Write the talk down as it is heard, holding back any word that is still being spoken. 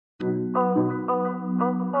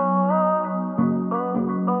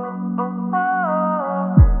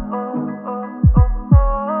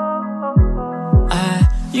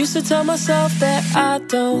Used to tell myself that I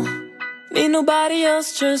don't need nobody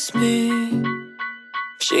else, just me.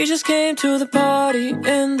 She just came to the party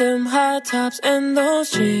in them high tops and those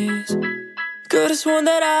jeans. Could've sworn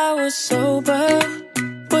that I was sober,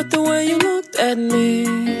 but the way you looked at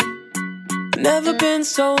me, never been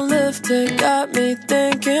so lifted, got me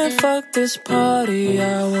thinking, fuck this party,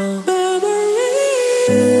 I want memories.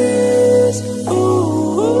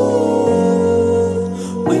 Ooh,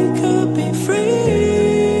 we could be free.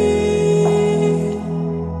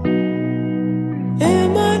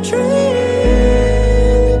 In my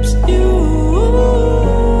dreams, you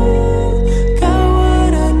got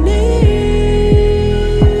what I need.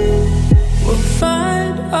 We'll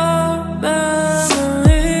find our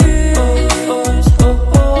memories.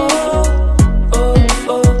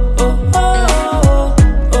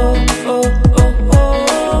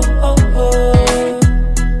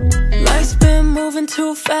 Life's been moving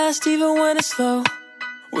too fast even when it's slow.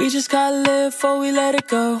 We just gotta live before we let it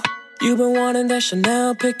go. You've been wanting that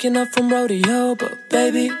Chanel, picking up from rodeo, but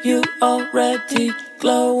baby, you already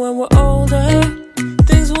glow. When we're older,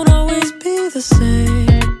 things won't always be the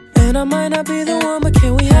same, and I might not be the one, but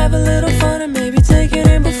can we have a little fun and maybe take it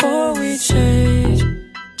in before we change,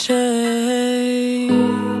 change,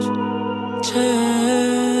 change.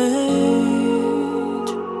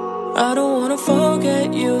 I don't wanna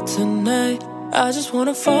forget you tonight, I just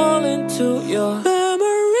wanna fall into your memories.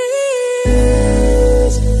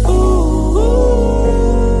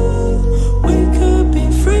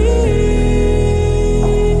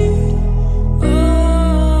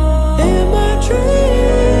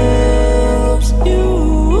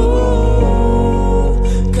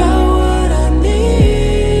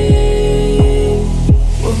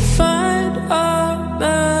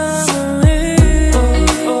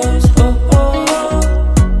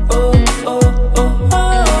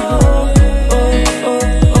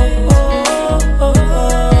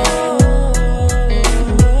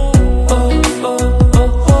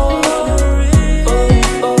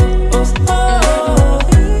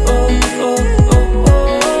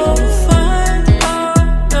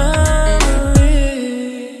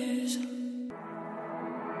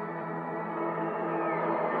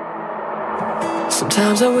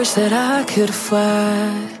 Sometimes I wish that I could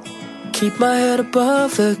fly, keep my head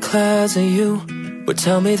above the clouds, and you would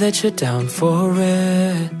tell me that you're down for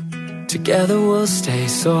it. Together we'll stay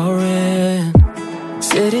soaring.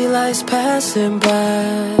 City lights passing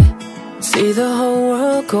by, see the whole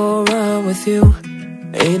world go round with you.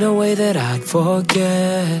 Ain't no way that I'd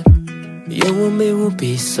forget. You and me will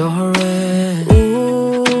be soaring.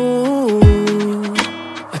 Ooh,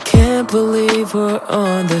 I can't believe we're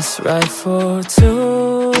on this ride for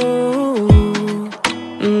two.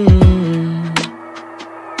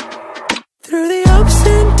 Through the ups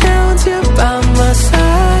and downs, you're by my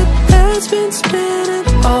side. Head's been spinning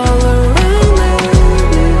all around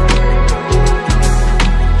lately.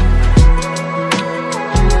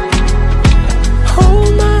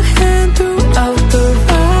 Hold my hand throughout the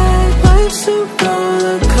ride. Life's a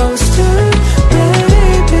roller coaster,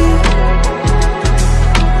 baby.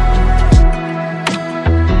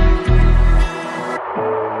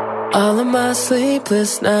 All of my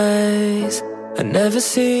sleepless nights, I never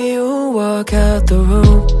see you walk out the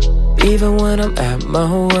room. Even when I'm at my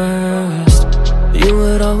worst, you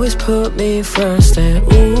would always put me first. And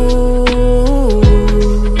ooh,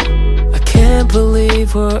 I can't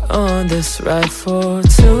believe we're on this ride for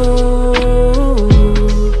two.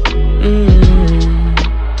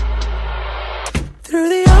 Through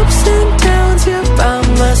the ups and downs, you're by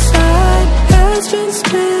my side. Head's been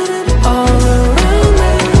spinning all around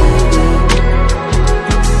lately.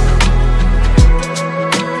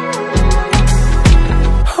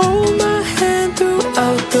 Hold my hand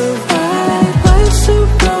throughout the ride. Life's a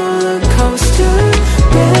roller coaster,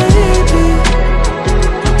 baby.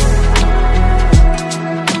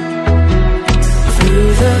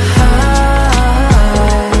 Through the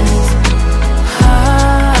highs,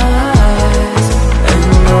 highs and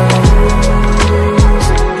lows.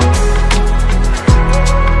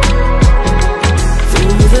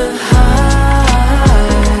 Through the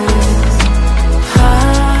highs,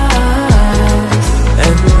 highs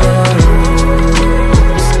and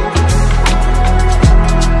lows.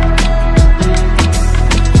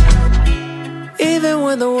 Even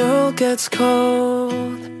when the world gets cold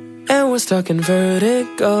and we're stuck in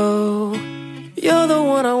vertigo, you're the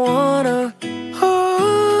one I wanna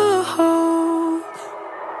hold.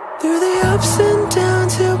 Through the ups and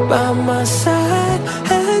downs, you're by my side.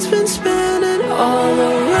 Head's been spinning all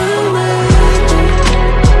around lately.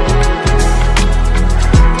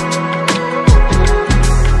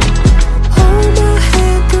 Hold my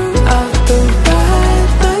hand through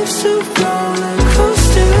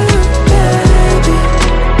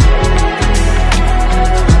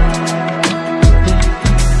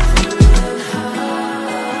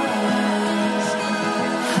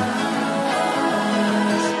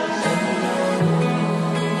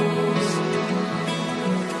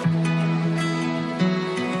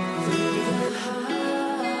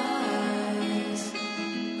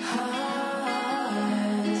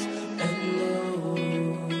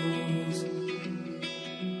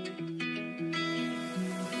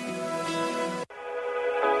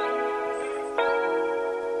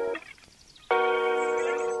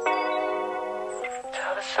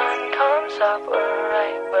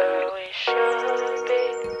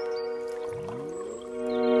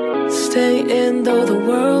waiting though the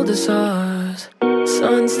world is ours.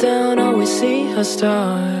 Sun's down, all we see are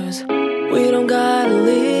stars. We don't gotta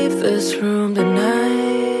leave this room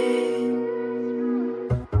tonight.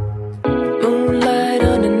 Moonlight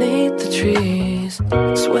underneath the trees,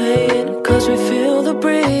 swaying cause we feel the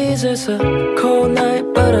breeze. It's a cold night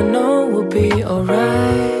but I know we'll be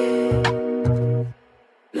alright.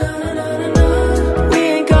 We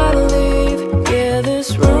ain't gotta leave, yeah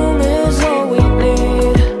this room is all we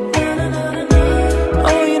need.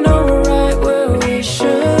 Oh you know we're right where we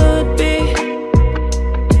should be.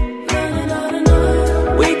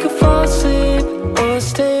 We could fall asleep or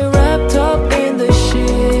stay wrapped up in the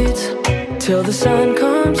sheets. Till the sun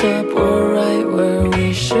comes up, we're right where we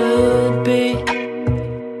should be.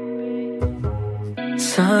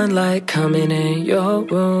 Sunlight coming in your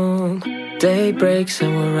room, day breaks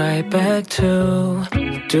and we're right back to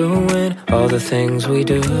doing all the things we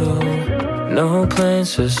do. No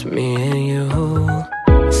plans, just me and you.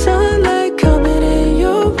 Sunlight coming in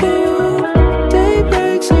your room, day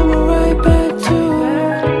breaks and we're right back to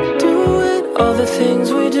doing all the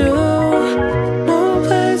things we do. No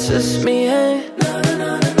plans, just me and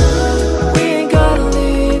we ain't gotta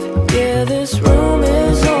leave, yeah this room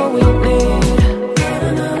is all we need.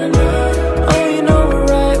 Oh you know we're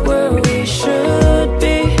right where we should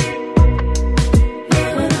be.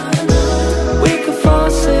 We could fall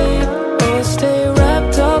asleep or stay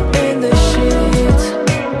wrapped up in the sheets.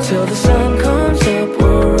 Till the sun comes up,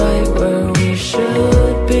 we're right where we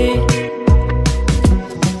should be.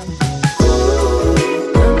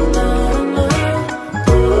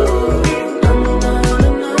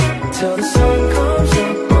 Till the sun comes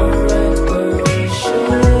up, we're right where we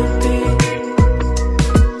should be.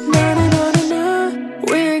 Na-na-na-na-na.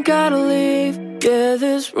 We ain't gotta leave, yeah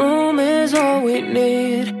this room is all we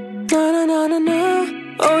need. Na-na-na-na-na.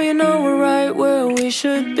 Oh you know we're right where we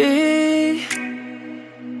should be.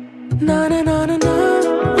 Na-na-na-na-na.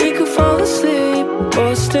 We could fall asleep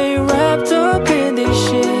or stay wrapped up in these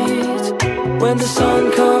sheets. When the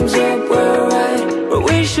sun comes up, we're right where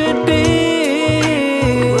we should be.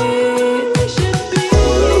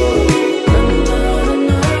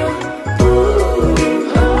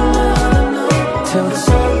 Till the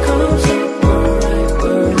sun comes up, we're right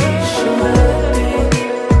where we should be.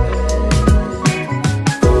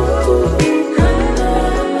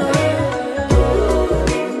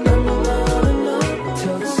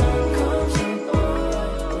 Till the sun comes up, we're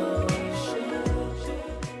right where we should be.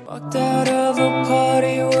 Walked out of a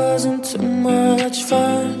party, wasn't too much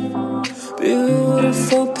fun.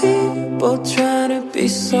 Beautiful people trying to be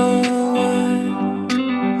someone.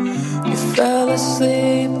 You fell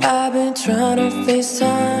asleep, I've been trying to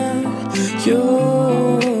FaceTime. You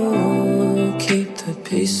keep the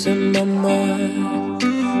peace in my mind.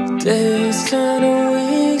 Days turn to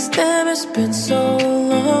weeks, damn it's been so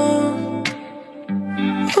long.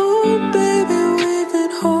 Oh baby, we've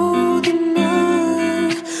been holding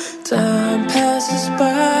on. Time passes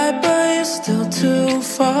by, but you're still too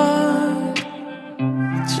far.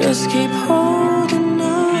 Just keep holding on.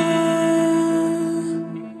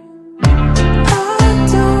 I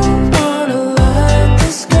don't wanna let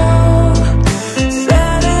this go.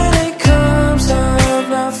 Saturday comes, I'm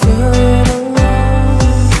not feeling alone.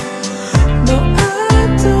 No, I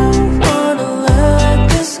don't wanna let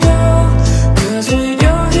this go. 'Cause when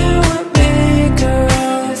you're here with me,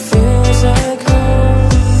 girl, it feels like home.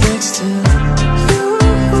 Next to you.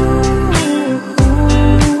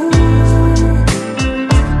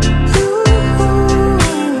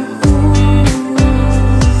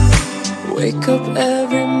 Wake up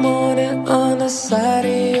every morning on the side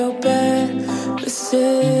of your bed. The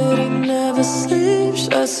city never sleeps,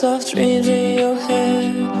 shuts off dreams in your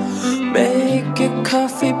head. Make your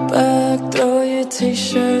coffee black, throw your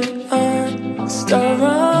t-shirt on. Start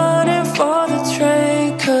running for the train,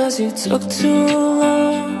 'cause you took too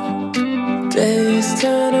long. Days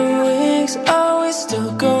turn to weeks, are we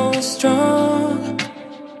still going strong?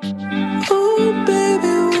 Oh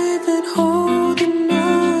baby, we've been holding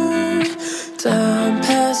on. Time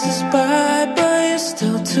passes by, but you're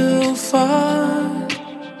still too far.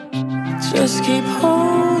 Just keep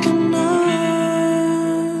holding on.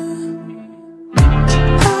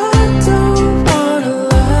 I don't wanna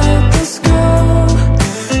let this go.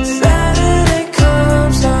 Saturday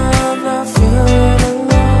comes, I'm not feeling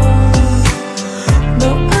alone.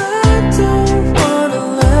 No, I don't wanna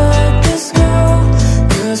let this go.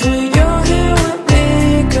 'Cause when you're here with me,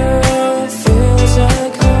 girl, it feels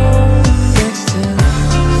like home. Next to you.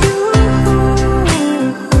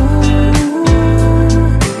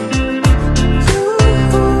 You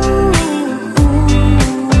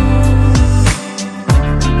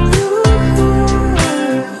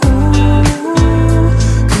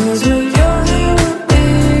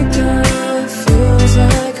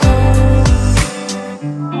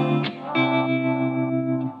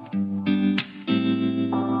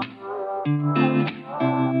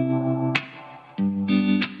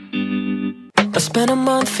spent a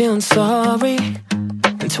month feeling sorry,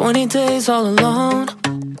 and 20 days all alone.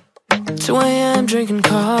 2 a.m. drinking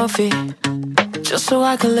coffee, just so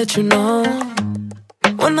I could let you know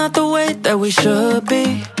we're not the weight that we should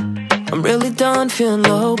be. I'm really done feeling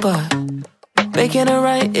low, but making it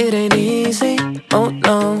right, it ain't easy, oh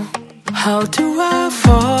no. How do I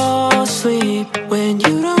fall asleep when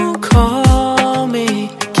you don't call me?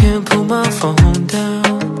 Can't put my phone down.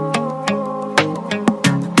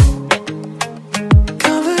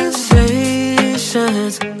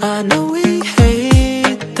 Conversations, I know we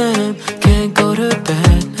hate them. Can't go to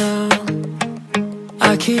bed now.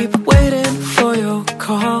 I keep waiting for your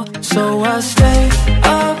call, so I stay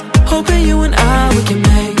up, hoping you and we can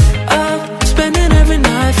make up. Spending every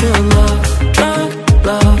night feeling love drunk,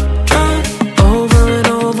 over and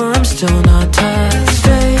over. I'm still not tired.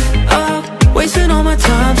 Stay up, wasting all my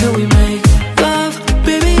time till we make love.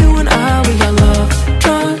 Baby, you and we got love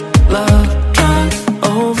drunk,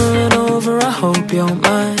 over and over. I hope you're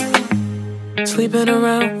mine. Sleeping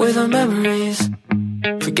around with our memories,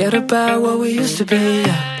 forget about what we used to be,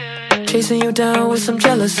 yeah. Chasing you down with some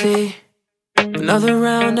jealousy, another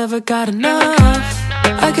round, never got enough.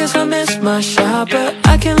 I guess I missed my shot, but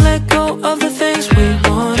I can't let go of the things we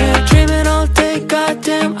wanted. Dreaming all day,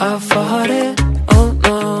 goddamn, I fought it, oh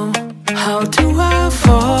no. How do I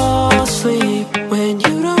fall asleep when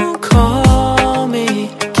you don't call me?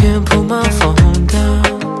 Can't put my phone down.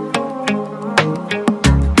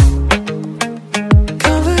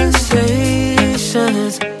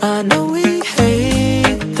 Conversations, I know we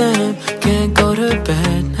hate them. Can't go to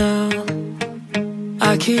bed now.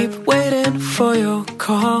 I keep waiting for your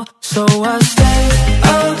call, so I stay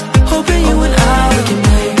up, hoping you and we can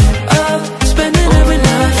make up. Spending every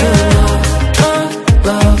night feeling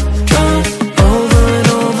love drunk, over and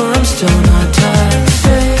over. I'm still not tired.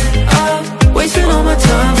 Stay up, wasting all my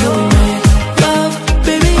time till we make love.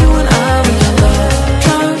 Baby, you and we got love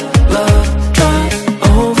drunk,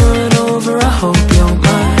 over and over. I hope you're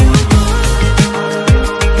mine.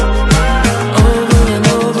 Over and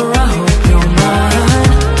over, I hope you're mine.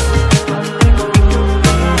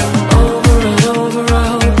 Over and over, I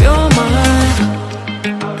hope you're mine.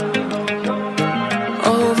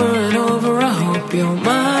 Over and over, I hope you're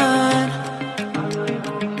mine.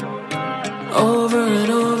 Over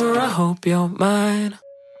and over, I hope you're mine.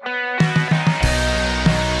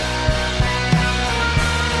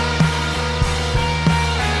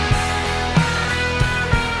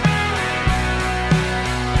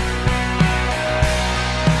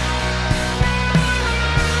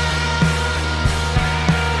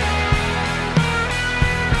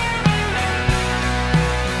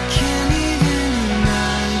 Can't even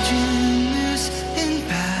imagine this in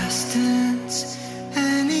past tense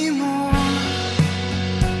anymore.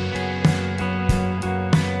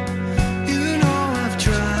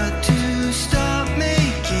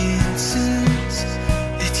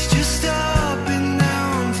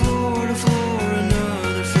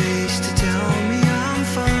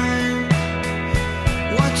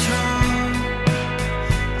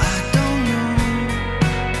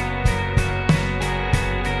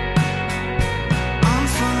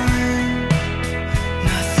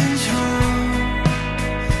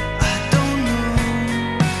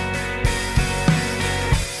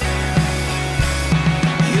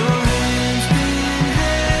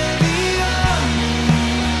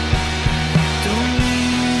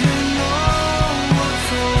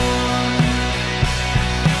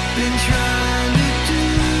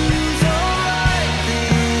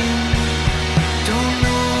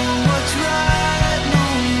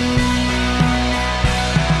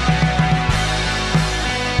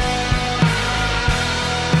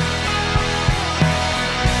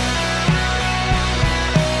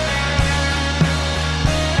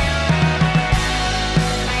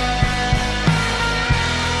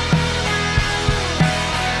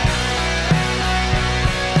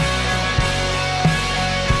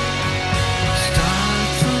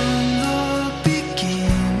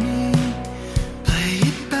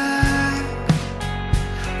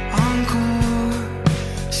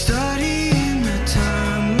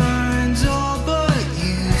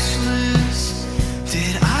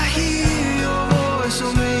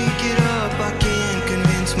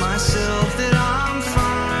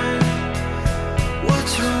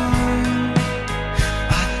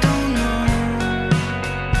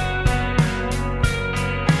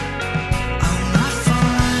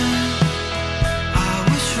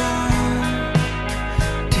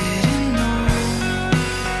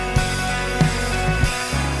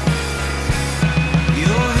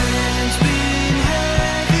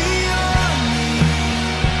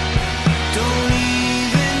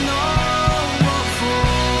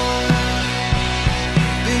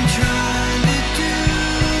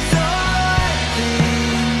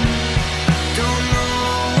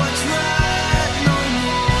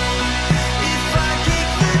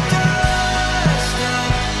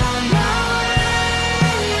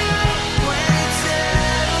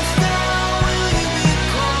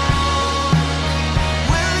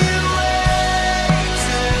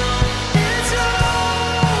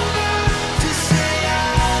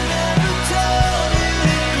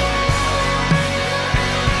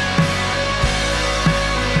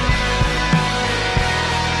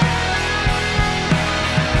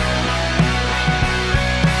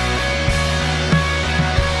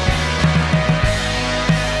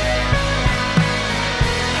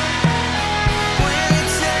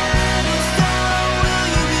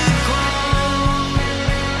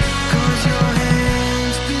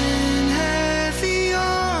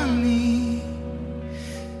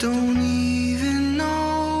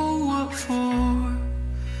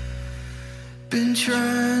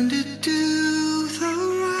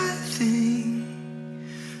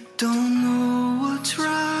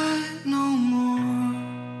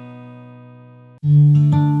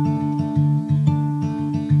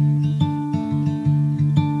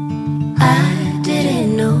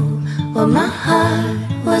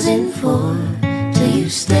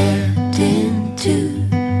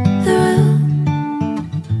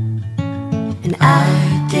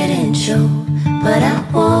 I didn't show, but I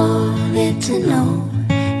wanted to know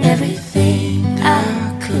everything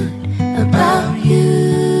I could about you.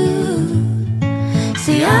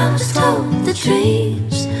 See, I was told the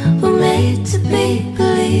dreams were made to be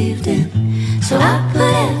believed in, so I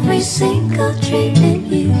put every single dream in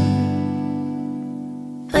you.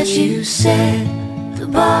 But you said the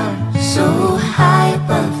bar so high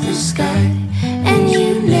above the sky, and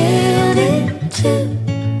you nailed it to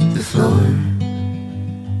the floor.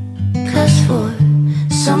 'Cause for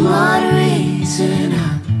some odd reason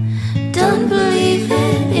I'm done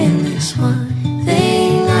believing in this one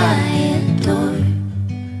thing I adore.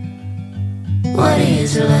 What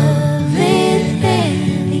is loving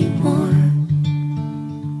anymore?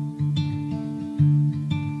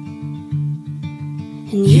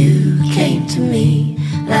 And you came to me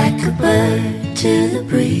like a bird to the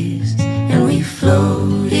breeze, and we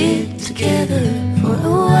floated together for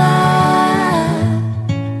a while.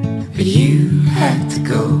 But you had to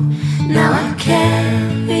go, now I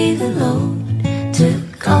carry the load,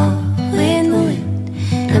 took off with the wind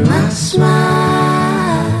and my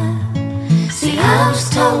smile. See, I was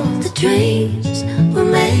told the dreams were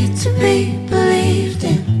made to be believed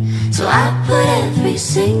in, so I put every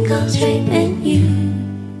single dream in you.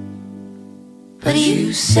 But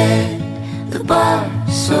you said the bar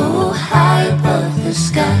so high above the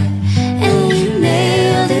sky, and you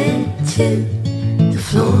nailed it to the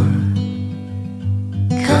floor.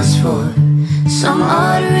 'Cause for some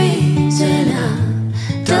odd reason I'm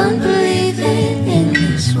done believing in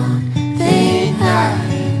this one thing I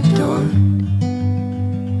adored.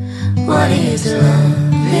 What is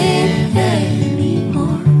loving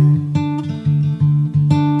anymore?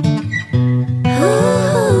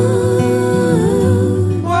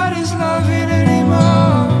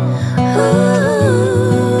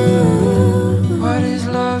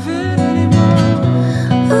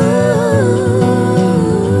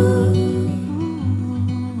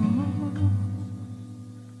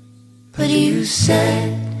 Set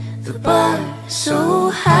the bar so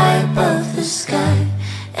high above the sky,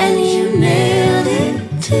 and you nailed it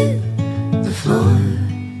to the floor.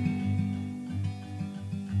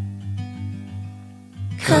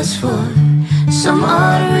 'Cause for some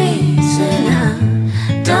odd reason I'm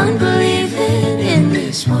done believing in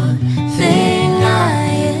this one thing I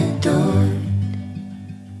adored.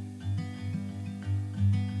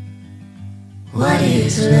 What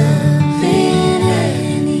is loving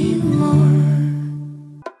anymore?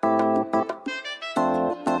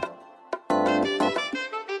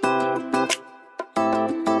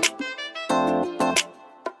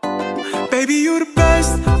 Baby, you the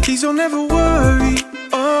best, please don't ever worry.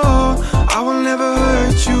 Oh, I will never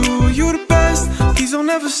hurt you. You the best, please don't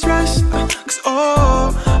ever stress. 'Cause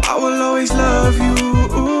oh, I will always love you.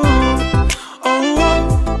 Oh,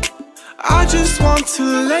 I just want to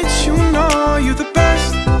let you know you're the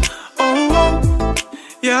best. Oh,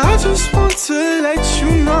 yeah, I just want to let you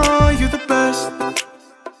know you're the best.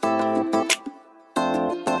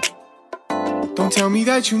 Don't tell me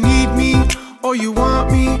that you need me or you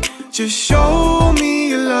want me, just show me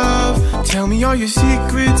your love. Tell me all your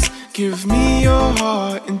secrets, give me your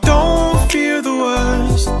heart, and don't fear the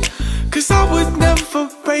worst. 'Cause I would never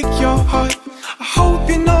break your heart. I hope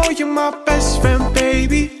you know you're my best friend,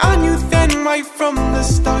 baby. I knew then right from the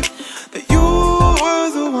start that you were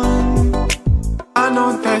the one. I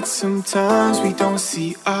know that sometimes we don't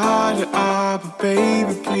see eye to eye, but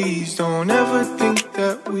baby, please don't ever think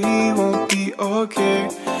that we won't be okay.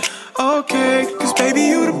 Okay, 'cause baby,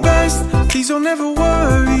 you the best, please don't ever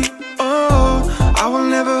worry. Oh, I will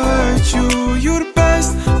never hurt you. You the best,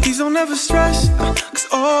 please don't ever stress. 'Cause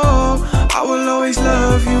oh, I will always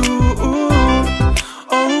love you.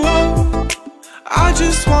 Oh, I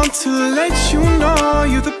just want to let you know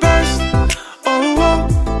you're the best. Oh,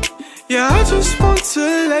 yeah, I just want to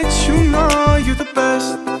let you know you're the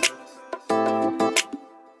best.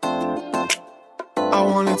 I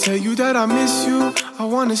wanna tell you that I miss you. I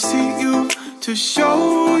wanna see you, to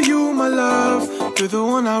show you my love. You're the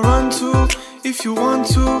one I run to. If you want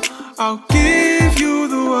to, I'll give you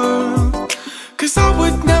the world. 'Cause I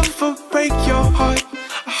would never break your heart.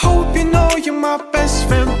 I hope you know you're my best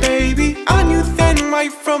friend, baby. I knew then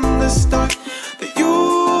right from the start that you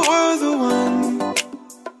were the one.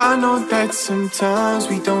 I know that sometimes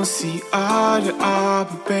we don't see eye to eye,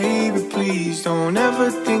 but baby, please don't ever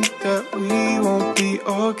think that we won't be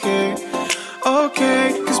okay. Okay,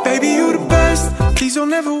 'cause baby, you the best, please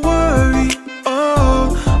don't ever worry.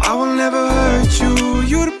 Oh, I will never hurt you.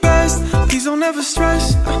 You the best, please don't ever stress.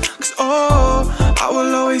 'Cause oh, I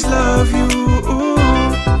will always love you. Oh,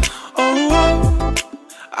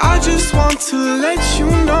 I just want to let you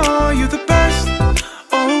know you're the best.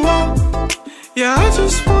 Oh, oh. Yeah, I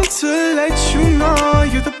just want to let you know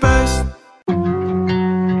you're the best.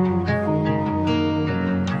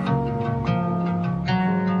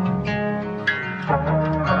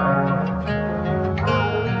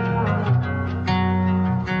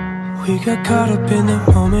 We got caught up in the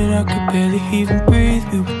moment, I could barely even breathe.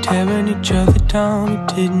 We were tearing each other down, we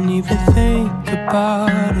didn't even think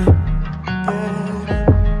about it.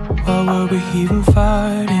 Why were we even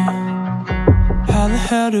fighting? How the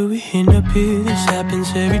hell do we end up here? This happens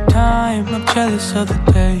every time. I'm jealous of the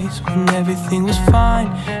days when everything was fine,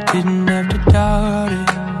 didn't have to doubt it.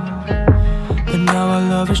 But now our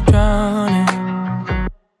love is drowning.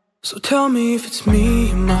 So tell me if it's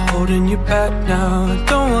me, am I holding you back now? I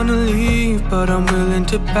don't wanna leave, but I'm willing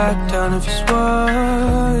to back down if it's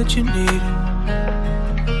what you need.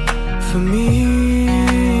 For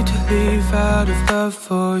me to leave out of love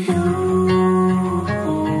for you.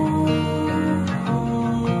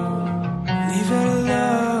 Leave out of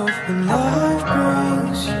love when life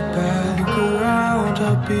brings you back around,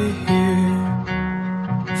 I'll be here.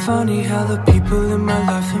 Funny how the people in my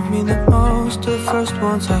life that mean the most are the first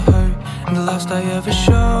ones I hurt, and the last I ever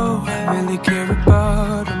show I really care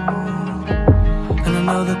about them. And I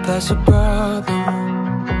know that that's a problem.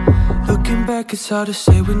 Looking back it's hard to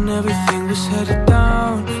say when everything was headed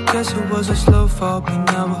down. Guess it was a slow fall, but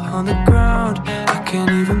now we're on the ground. I can't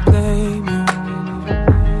even blame you,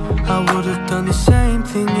 I would've done the same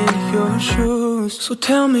thing in your shoes. So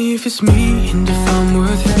tell me if it's me and if I'm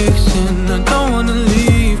worth fixing. I don't wanna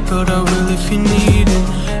leave, but I will if you need it.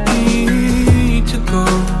 Need to go,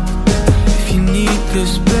 if you need the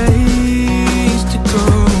space to go.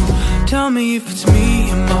 Tell me if it's me,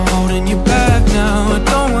 am I holding you back now? I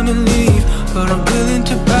don't wanna leave, but I'm willing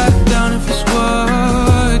to back down if it's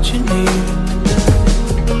what you need.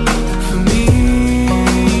 For me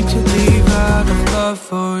to leave out of love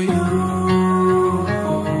for you.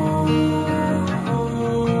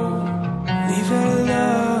 Leave out of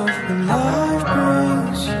love when life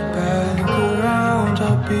brings you back around,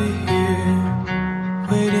 I'll be here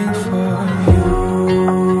waiting for you.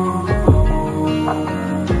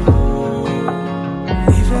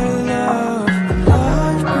 Leave out of love when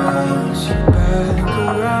life brings you back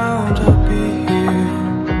around, I'll be here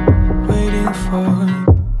waiting for you.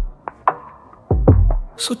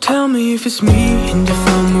 So tell me if it's me and if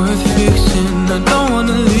I'm worth fixing. I don't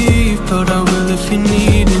wanna leave, but I will if you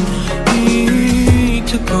need it. Need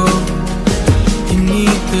to go, you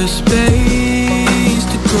need the space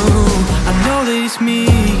to go. I know that it's me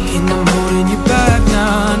and I'm holding you back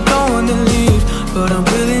now. I don't wanna leave, but I'm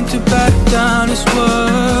willing to back down. It's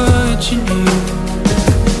what you need.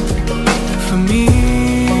 For me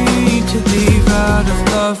to leave out of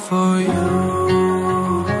love for you.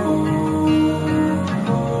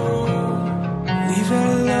 Leave out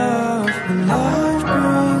of love when life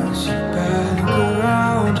brings you back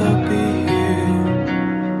around, I'll be here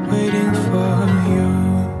waiting for you.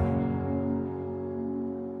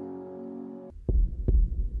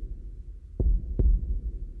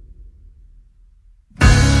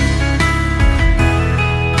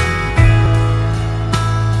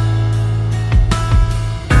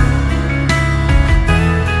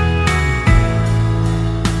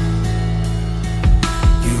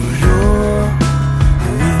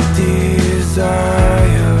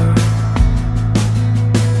 Desire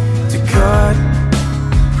to cut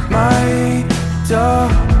my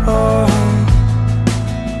dawn,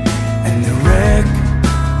 and the wreck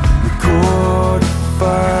would caught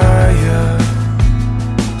fire,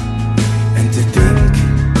 and to think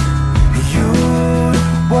you'd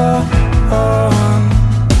won,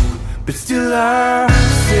 but still I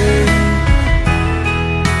sing,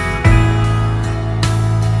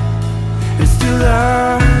 and still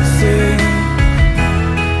I sing.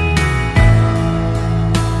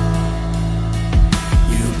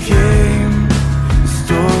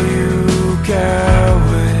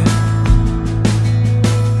 Coward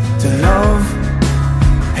to love,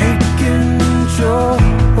 hate, control,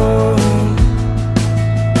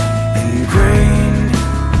 ingrained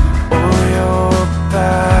all your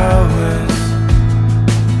powers.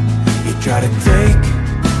 You try to take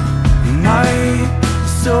my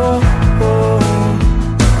soul,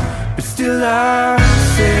 but still I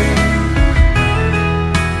sing,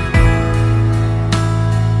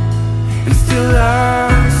 and still I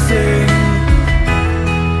sing.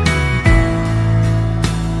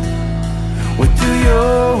 What do you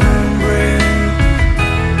bring?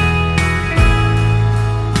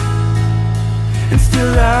 And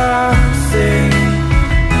still I sing.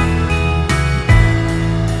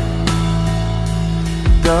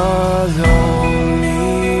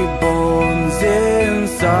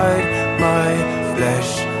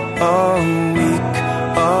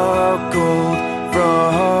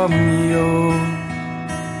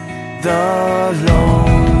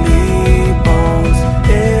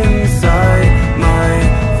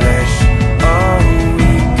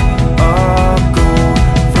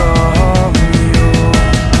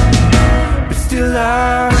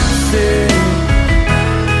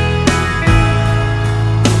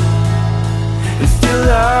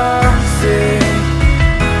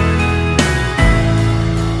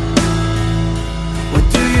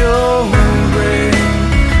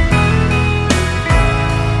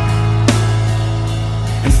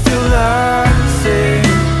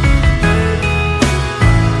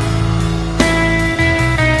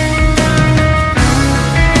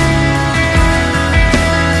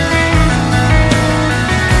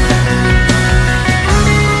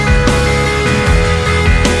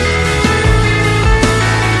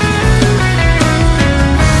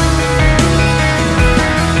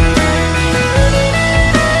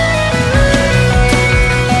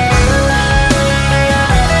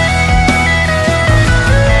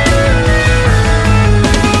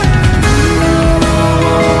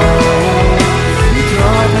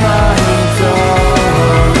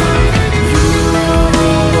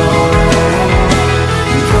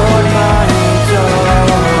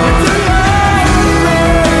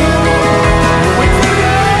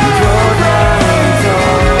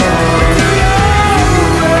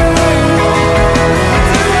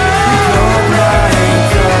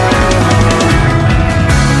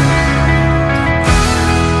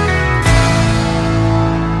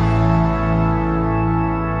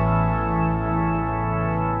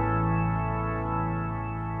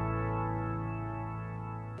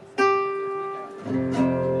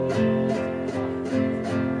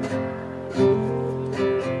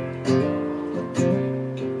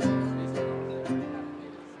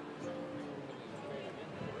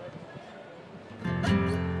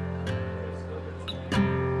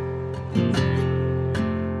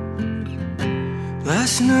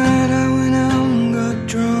 night I went out and got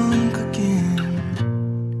drunk again.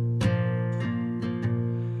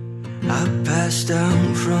 I passed out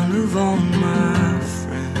in front of all my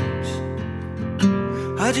friends.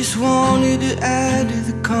 I just wanted to add to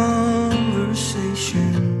the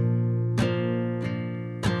conversation,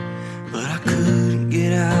 but I couldn't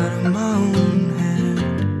get out of my own head.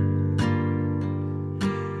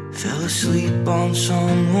 Fell asleep on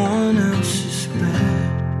someone else's bed.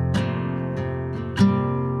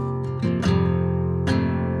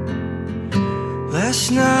 Last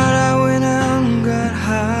night I went out and got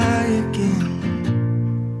high again.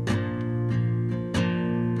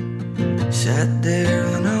 Sat there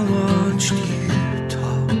and I watched you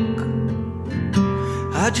talk.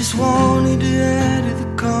 I just wanted to add to the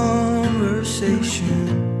conversation,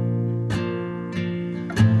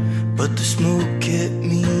 but the smoke kept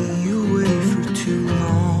me away for too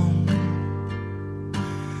long.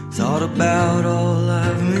 Thought about all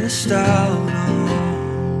I've missed out on.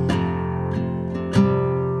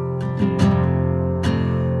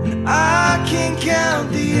 I can't count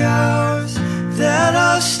the hours that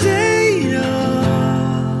I stayed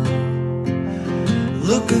up,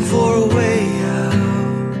 looking for a way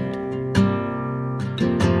out.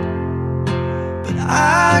 But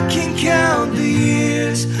I can count the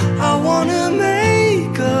years I wanna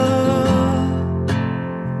make up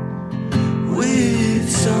with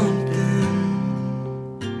something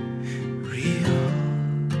real.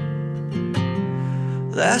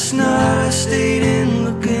 Last night I stayed in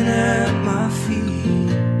looking at my feet.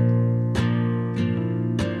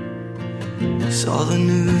 Saw the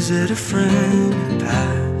news that a friend had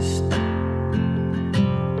passed.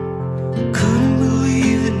 Couldn't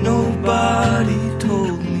believe that nobody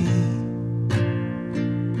told me.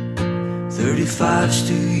 35's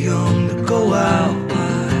too young to go out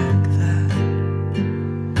like that.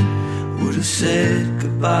 Would've said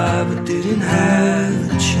goodbye but didn't have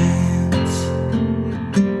a chance.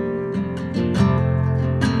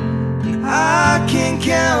 I can't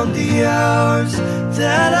count the hours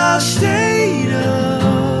that I stayed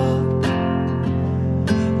up,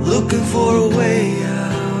 looking for a way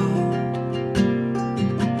out.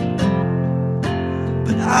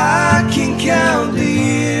 But I can count the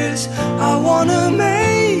years I wanna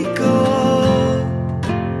make up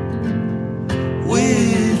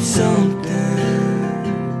with something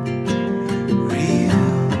real.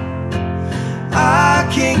 I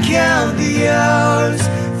can't count the hours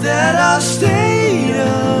that I stayed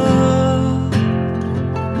up,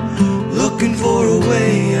 looking for a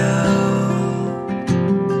way out.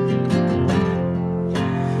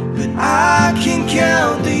 But I can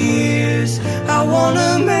count the years I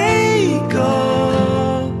wanna make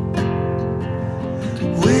up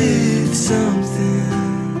with something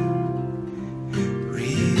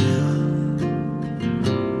real.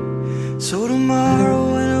 So tomorrow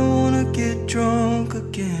when I wanna get drunk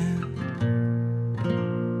again,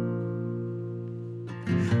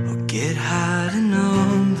 get high to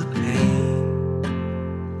numb the pain,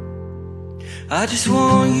 I just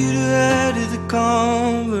want you to add to the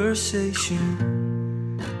conversation.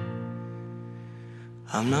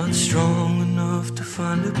 I'm not strong enough to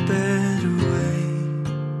find a better way.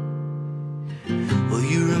 Will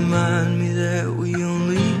you remind me that we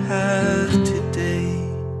only have today?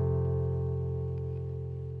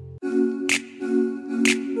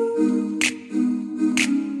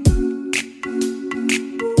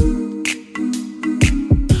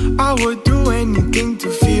 I would do anything to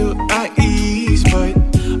feel at ease, but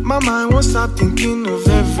my mind won't stop thinking of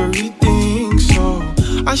everything. So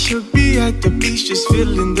I should be at the beach just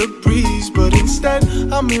feeling the breeze, but instead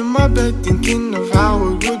I'm in my bed thinking of how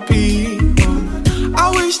it would be. I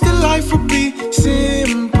wish that life would be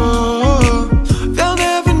simple. They'll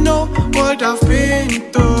never know what I've been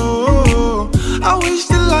through. I wish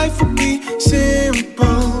that life would be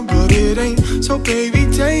simple, but it ain't. So baby,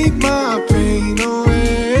 take my pain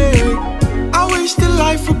away. I wish that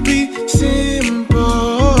life would be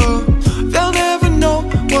simple. They'll never know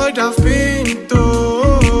what I've been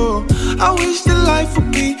through. I wish that life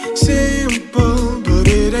would be simple, but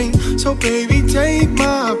it ain't. So baby, take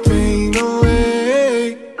my pain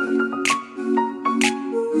away.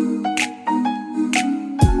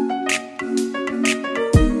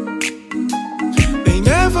 They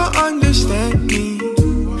never understand me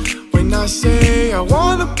when I say I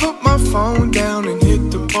wanna put my phone down and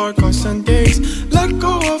hit the park on Sundays. Let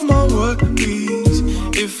go of my worries.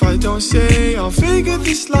 If I don't say I'll figure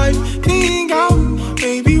this life thing out,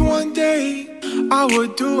 maybe one day I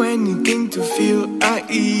would do anything to feel at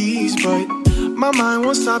ease, but my mind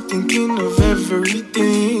won't stop thinking of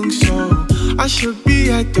everything. So I should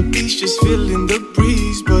be at the beach just feeling the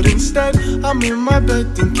breeze, please, but instead I'm in my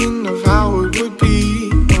bed thinking of how it would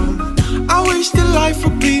be. I wish that life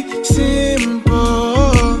would be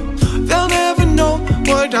simple. They'll never know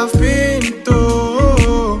what I've been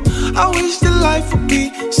through. I wish that life would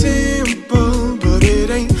be simple, but it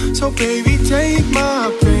ain't. So baby, take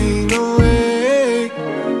my pain away.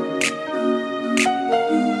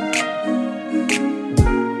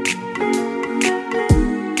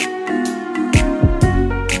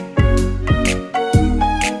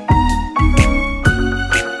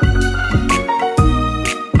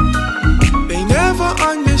 They never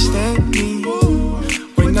understand me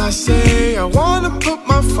when I say I wanna put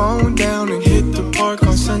my phone down and hit the park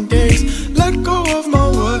on Sundays. Let go of my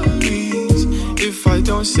worries. If I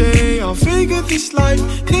don't say I'll figure this life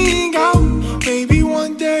thing out, maybe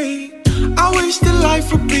one day. I wish that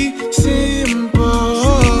life would be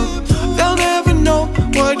simple. They'll never know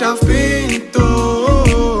what I've been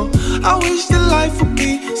through. I wish that life would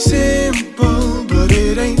be simple, but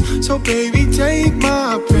it ain't. So baby, take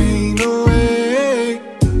my pain away.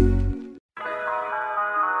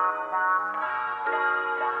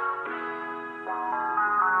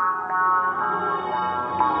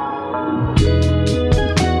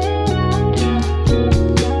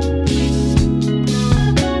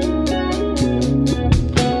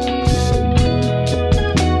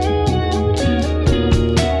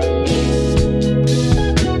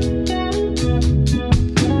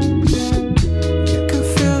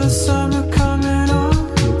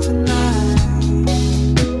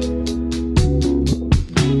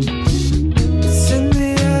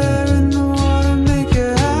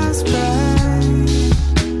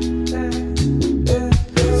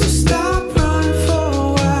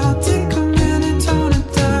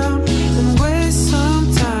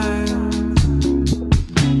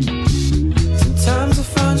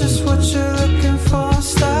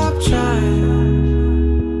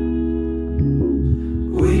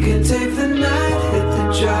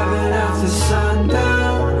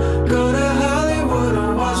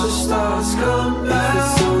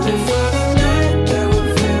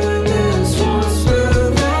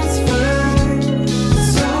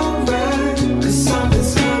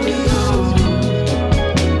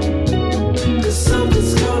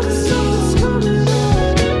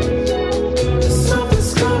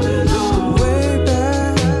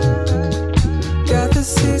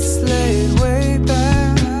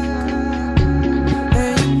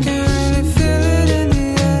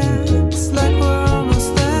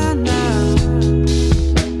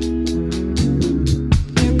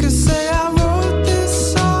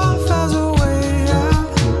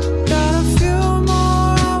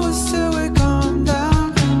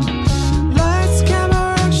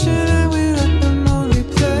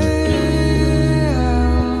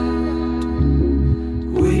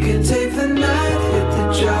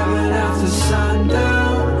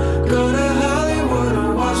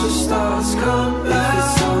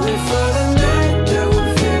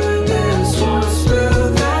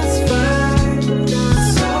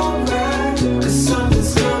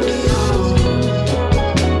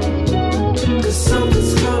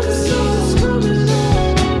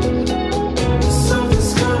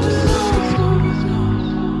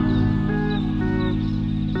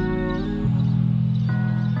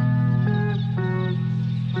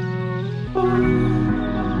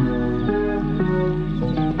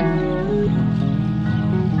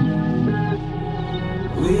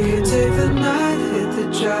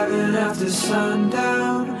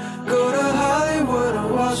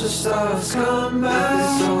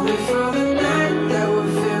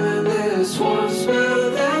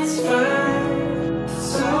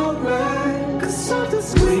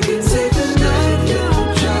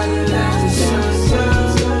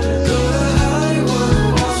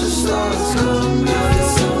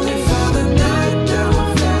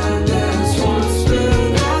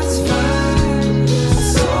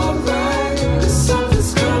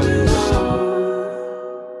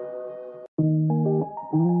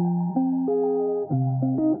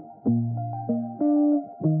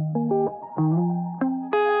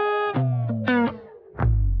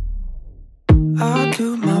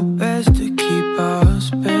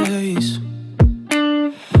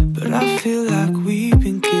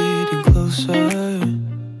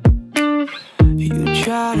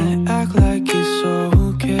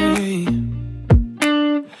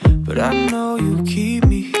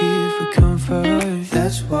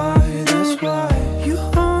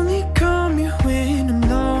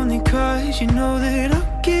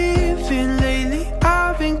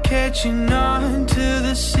 Catching on to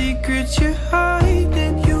the secrets you're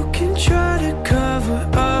hiding. You can try to cover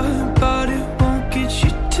up, but it won't get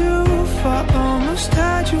you too far. Almost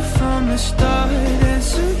had the start.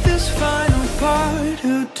 Answer this final part.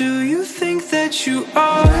 Who do you think that you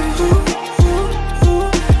are?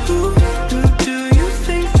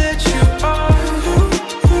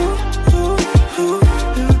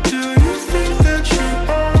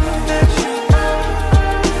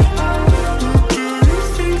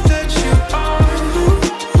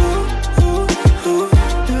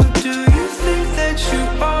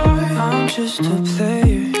 Just a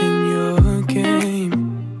player in your game.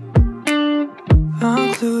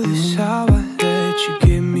 I'm clueless how I let you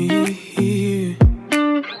get me here.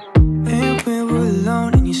 And when we're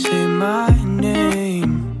alone and you say my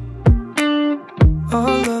name,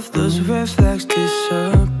 all of those red flags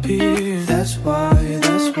disappear. That's why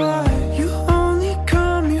you only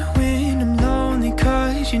call me when I'm lonely,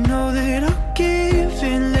 'cause you know that I'll give.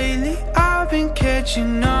 And lately I've been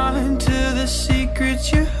catching on to the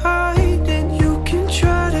secrets you hide.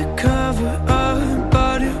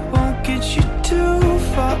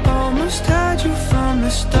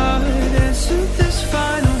 Start. Answer this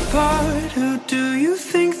final part. Who do you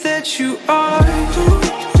think that you are? Who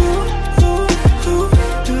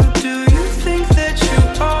do you think that you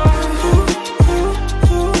are? Who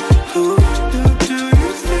do you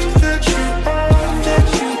think that you are? That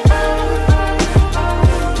you are?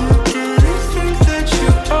 Who do you think that you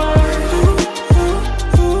are?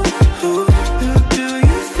 Who do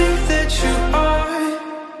you think that you are?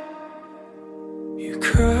 You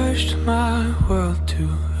crushed my world to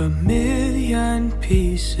a million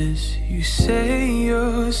pieces. You say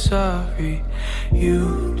you're sorry,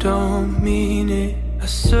 you don't mean it. I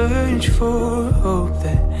search for hope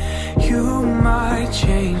that you might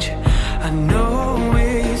change. I know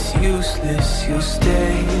it's useless, you'll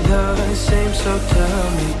stay the same. So tell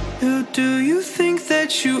me, who do you think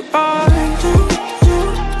that you are? Who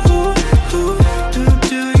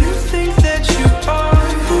do you think that you are?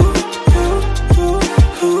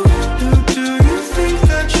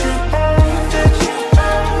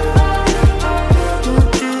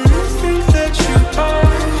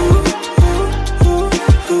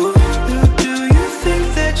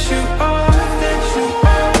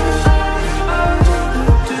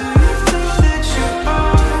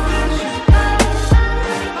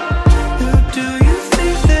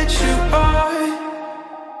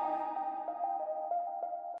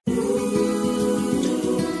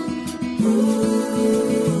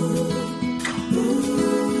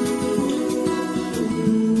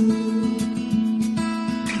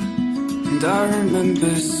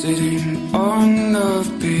 Sitting on the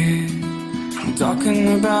pier, talking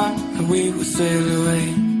about how we would sail away,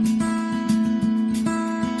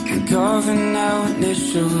 and carving out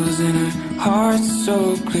initials in our hearts so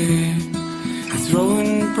clear, and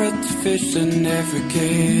throwing bread to fish that never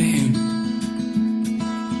came.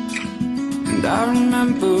 And I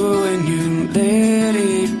remember when you let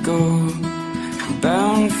it go,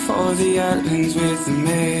 bound for the islands with the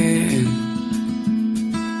man.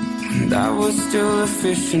 I was still a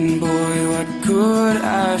fishing boy, what could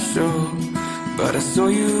I show? But I saw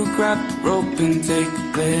you grab the rope and take a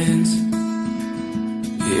glance.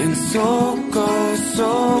 And so go,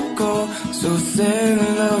 so sail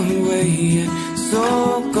away. And so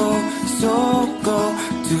go,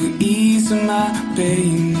 to ease my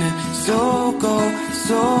pain. And so go,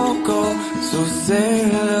 so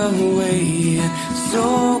sail away. And so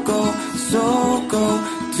go,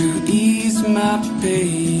 to ease my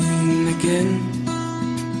pain again.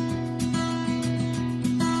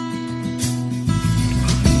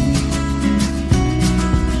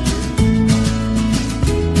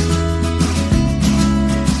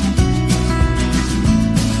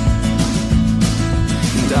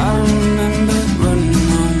 And I remember running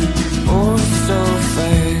home, oh so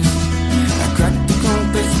fast. I cracked the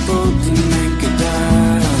compass boat to make it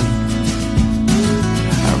down.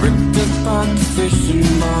 I ripped apart the fishing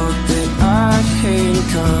boat that I hadn't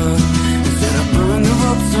caught, and said I burned the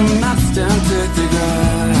ropes and maps down to the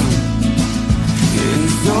ground. And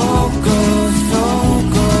so go,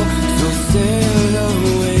 so sail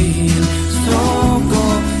away. And so go,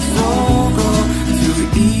 to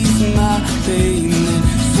ease my pain. And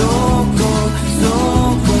so go, so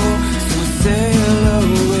sail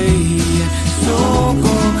away. And so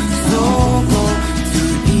go, to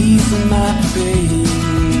ease my pain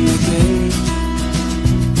again.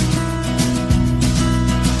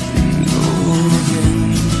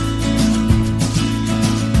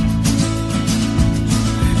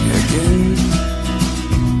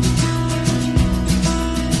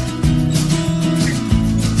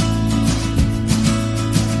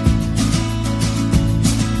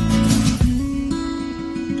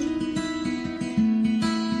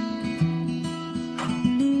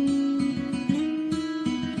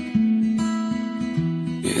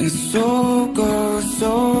 It's so good,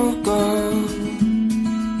 so good.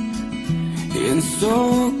 It's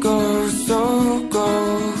so good, so good.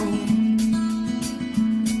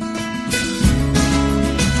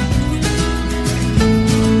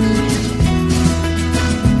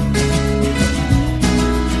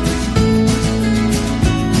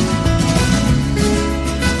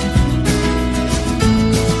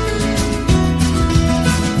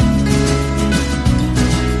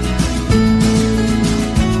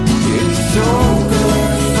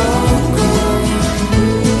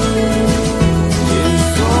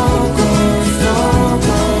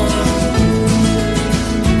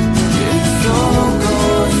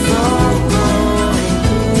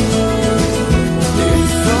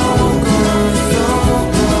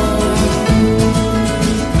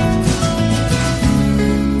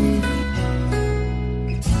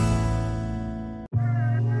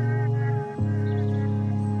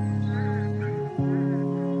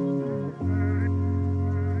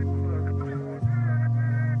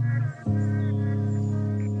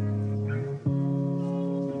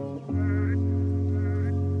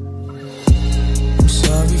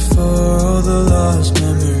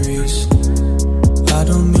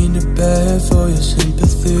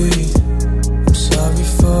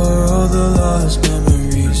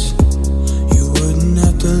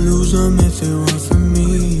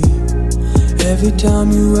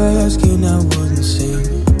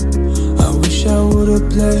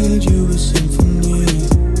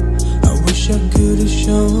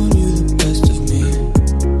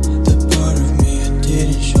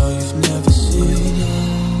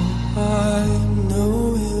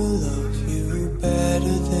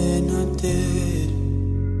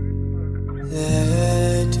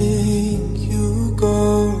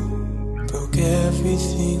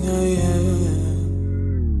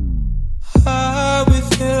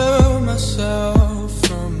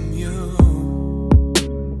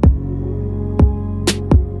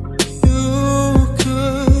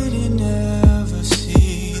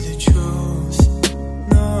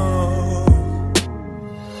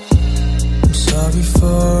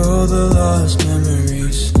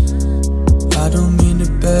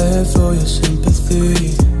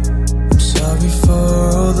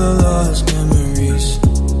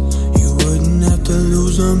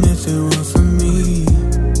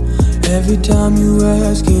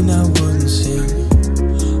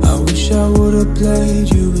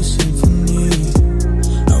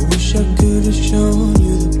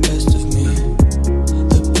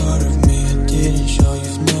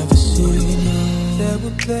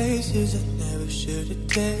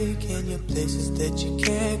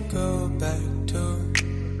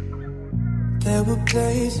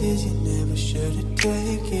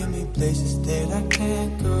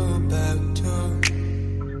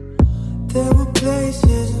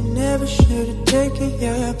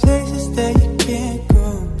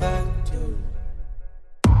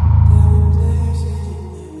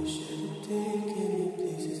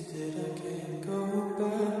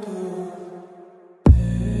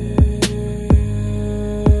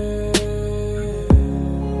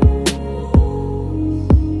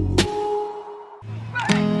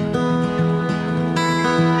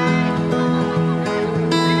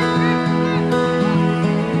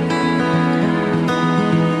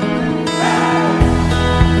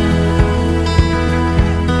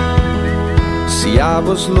 I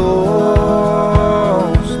was lost,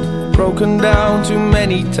 broken down too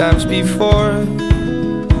many times before,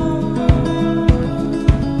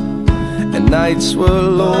 and nights were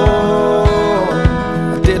long.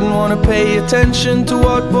 I didn't want to pay attention to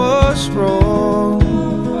what was wrong.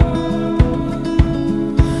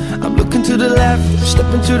 I'm looking to the left,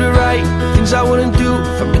 stepping to the right. Things I wouldn't do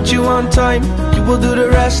if I met you on time. You will do the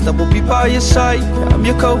rest, I will be by your side. I'm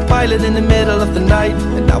your co-pilot in the middle of the night,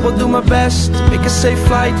 and I will do my best to make a safe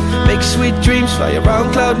flight. Make sweet dreams, fly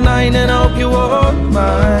around cloud 9, and I hope you won't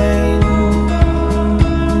mind.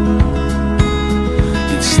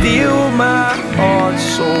 You'd steal my heart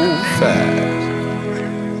so fast.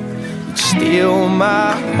 You'd steal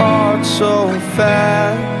my heart so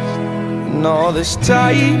fast. And all this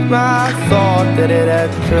time I thought that it had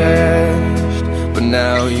crashed, but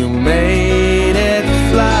now you made it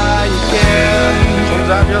fly again.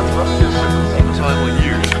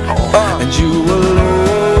 And you were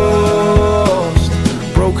lost,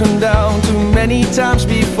 broken down too many times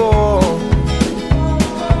before.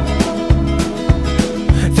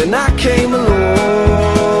 Then I came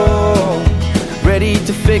along, ready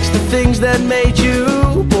to fix the things that made you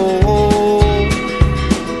bold.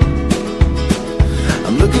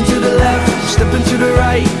 I'm looking to the left, stepping to the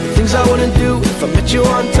right. things I wouldn't do if I met you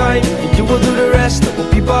on time. And you will do the rest, I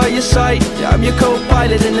will be by your side. Yeah, I'm your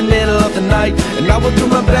co-pilot in the middle of the night, and I will do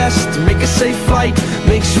my best to make a safe flight.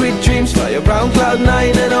 Make sweet dreams, fly around cloud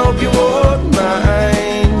 9, and I hope you won't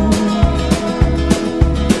mind.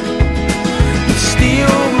 You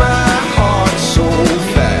steal my heart so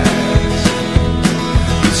fast.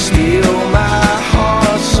 You steal my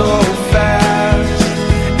heart so fast.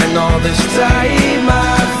 And all this time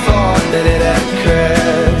I thought that it had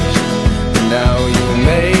crashed, but now you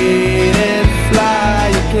made it fly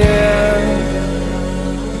again.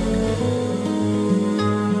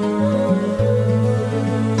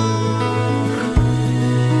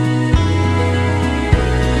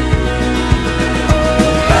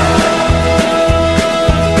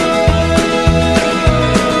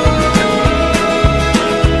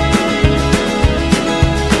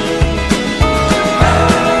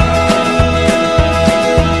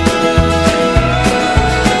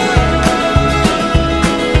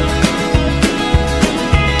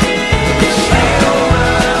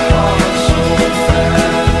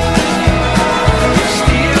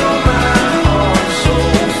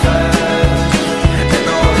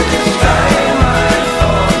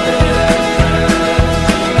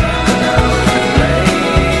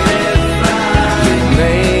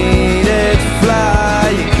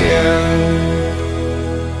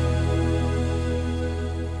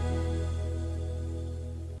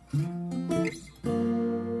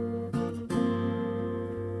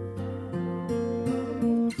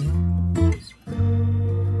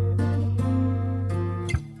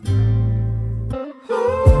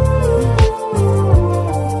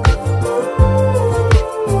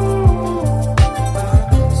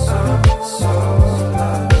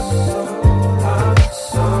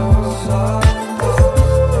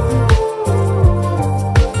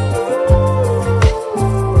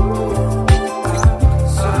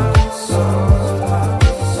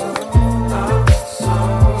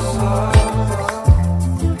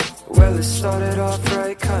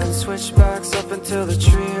 Switchbacks up until the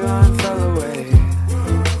tree line fell away.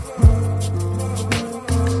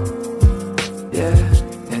 Yeah,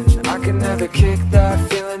 and I can never kick that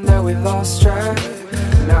feeling that we lost track.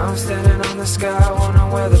 Now I'm standing on the sky,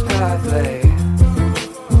 wondering where the path lay.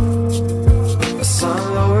 The sun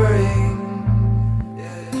lowering.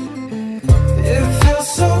 It feels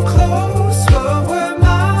so close, but we're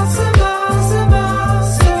miles and miles and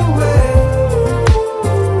miles away.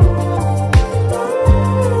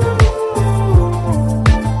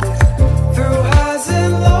 Through highs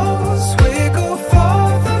and lows, we go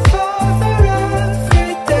farther, farther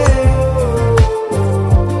every day.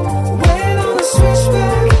 Wait on the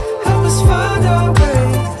switchback, help us find our way.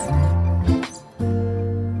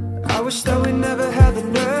 I wish that we never had the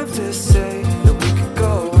nerve to say that we could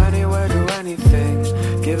go anywhere, do anything.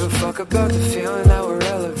 Give a fuck about the feeling that we're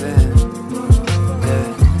relevant. Yeah.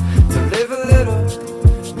 To live a little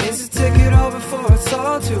means to take it all before it's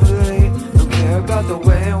all too late. Don't care about the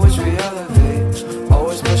way in which we elevate.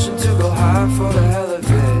 Always pushing to go higher for the hell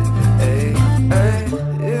of it. Ay, ay.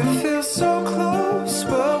 It feels so close,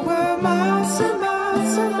 but we're miles and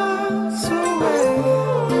miles and miles away.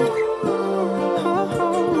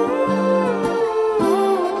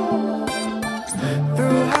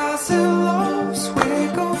 Through highs and lows, we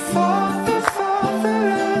go farther, farther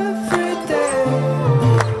every day.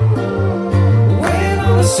 Wait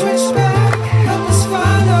on the switchback, help us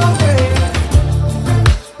find our way.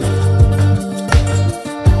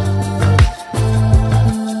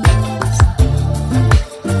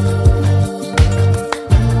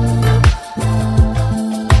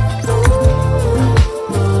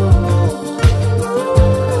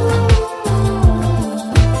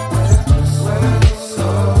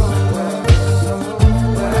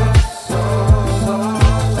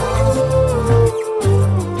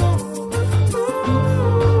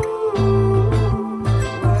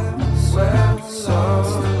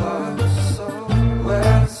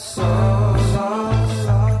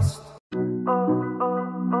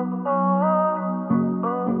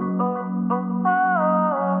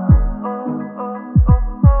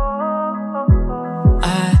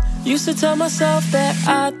 Used to tell myself that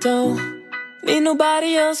I don't need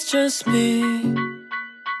nobody else, just me.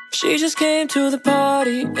 She just came to the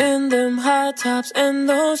party in them high tops and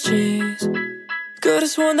those jeans. Could've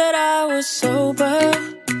sworn that I was sober,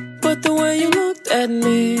 but the way you looked at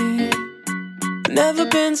me, never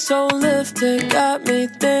been so lifted, got me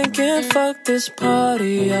thinking, fuck this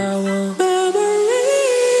party, I want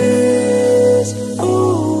memories.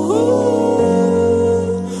 Ooh,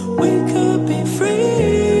 we could be free.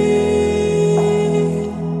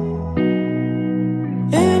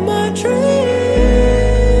 In my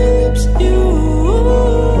dreams,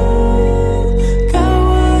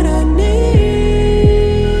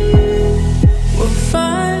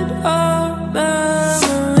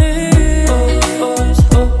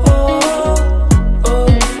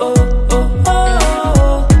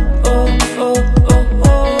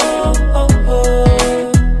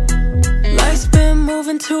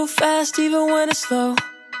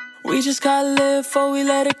 just gotta live before we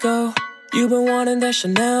let it go. You've been wanting that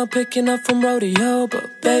Chanel, picking up from rodeo,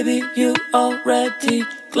 but baby, you already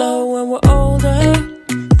glow. When we're older,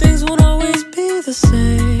 things won't always be the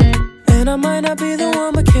same, and I might not be the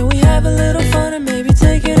one, but can we have a little fun and maybe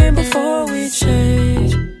take it in before we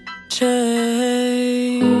change,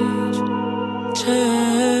 change, change.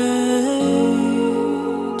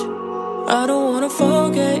 I don't wanna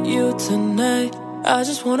forget you tonight, I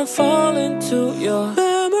just wanna fall into your memories.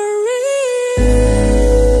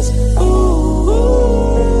 Ooh,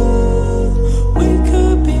 we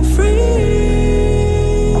could be free.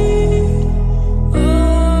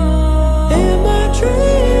 Oh, in my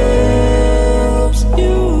dreams,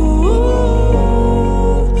 you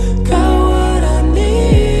got what I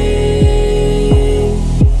need.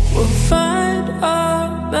 We'll find our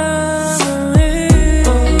memories.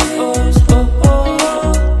 Oh, oh,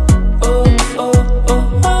 oh, oh.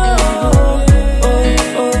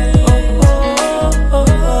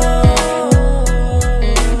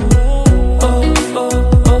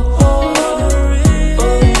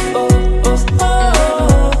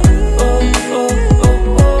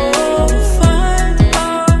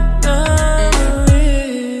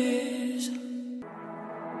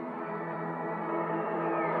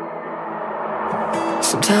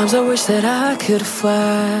 Sometimes I wish that I could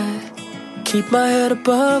fly, keep my head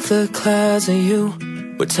above the clouds, and you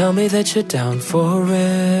would tell me that you're down for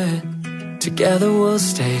it. Together we'll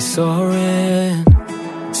stay soaring.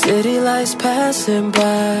 City lights passing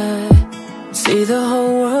by, see the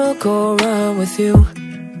whole world go around with you.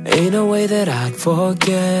 Ain't no way that I'd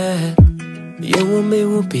forget. You and me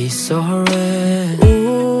will be soaring.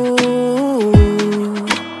 Ooh,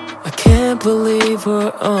 I can't believe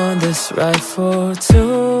we're on this ride for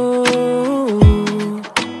two.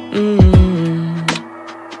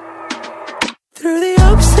 Through the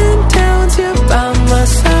ups and downs, you're by my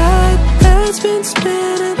side. Head's been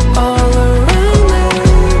spinning all around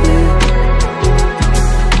lately.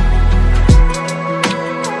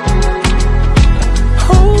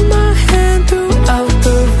 Hold my hand throughout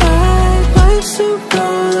the ride. Life's a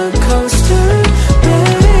roller coaster,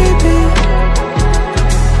 baby.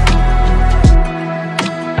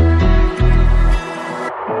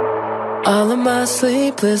 All of my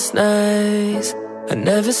sleepless nights, I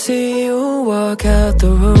never see you walk out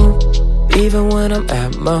the room. Even when I'm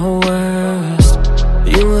at my worst,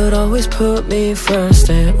 you would always put me first.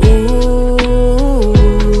 And ooh,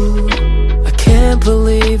 I can't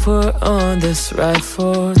believe we're on this ride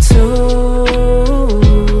for two.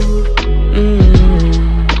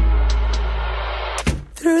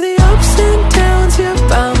 Through the ups and downs, you're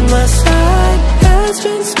by my side. Head's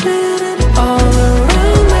been spinning all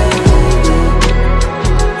around lately.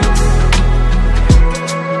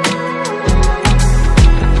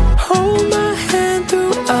 Hold my hand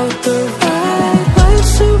throughout the ride.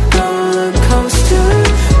 Life's a roller coaster,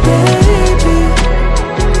 baby.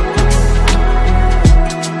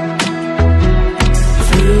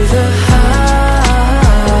 Through the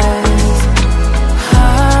highs,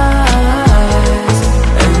 highs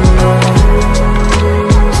and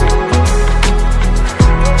lows.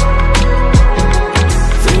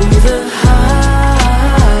 Through the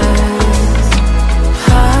highs,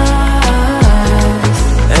 highs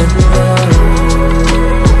and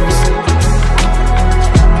lows.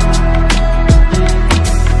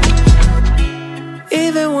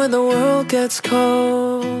 Even when the world gets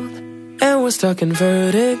cold and we're stuck in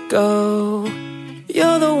vertigo,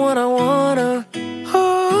 you're the one I wanna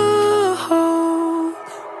hold.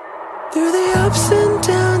 Through the ups and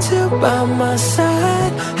downs, you're by my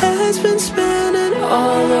side. Head's been spinning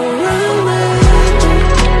all around lately.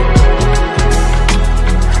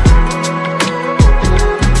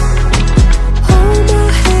 Hold my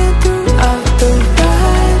hand throughout the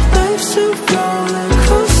ride. Life's a roller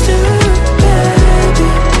coaster, baby.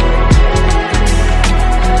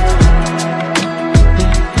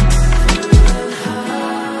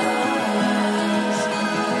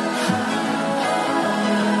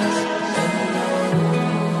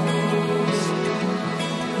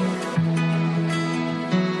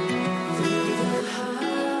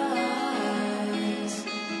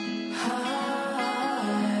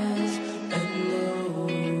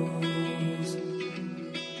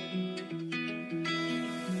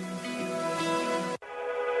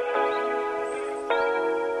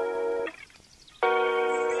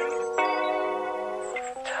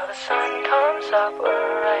 Till the sun comes up,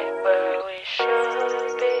 we're right where we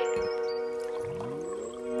should be.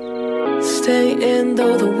 Staying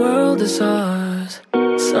though the world is ours.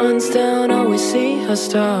 Sun's down, all we see are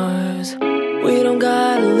stars. We don't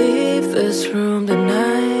gotta leave this room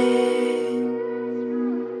tonight.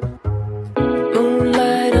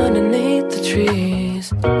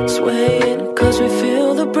 swaying cause we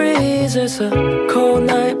feel the breeze. It's a cold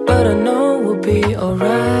night but I know we'll be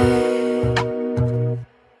alright.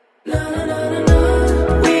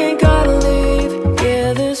 We ain't gotta leave,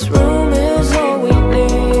 yeah, this room is all we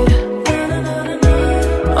need.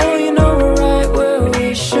 Oh, you know we're right where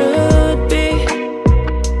we should be.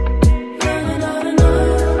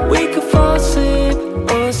 We could fall asleep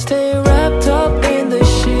or stay wrapped up in the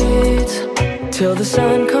sheets till the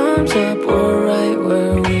sun comes up, we're right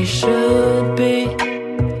where we should be.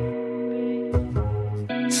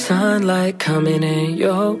 Sunlight coming in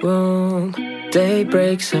your room, day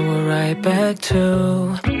breaks and we're right back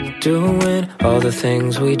to doing all the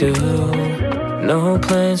things we do. No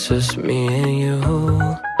plans, just me and you.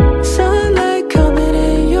 Sunlight coming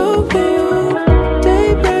in your room,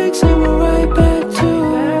 day breaks and we're right back to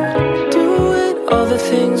doing all the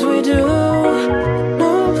things we do.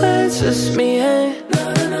 No plans, just me and you.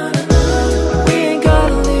 We ain't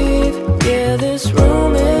gotta leave, yeah, this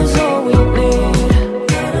room is all we need.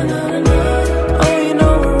 Oh, you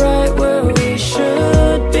know we're right where we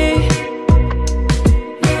should be.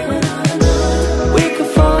 We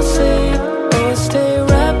could fall asleep or stay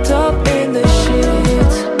wrapped up in the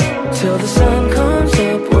sheets till the sun comes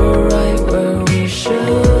up, we're right where we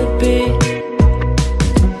should be.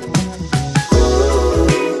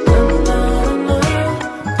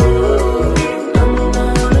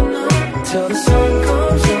 Till the sun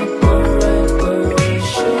comes up, we're right where we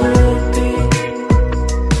should be.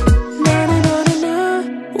 Na-na-na-na-na.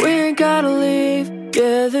 We ain't gotta leave,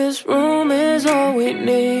 yeah, this room is all we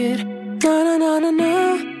need. Na-na-na-na-na.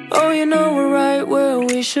 Oh, you know we're right where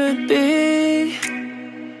we should be.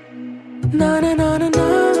 Na-na-na-na-na.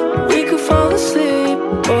 We could fall asleep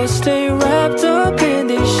or stay wrapped up in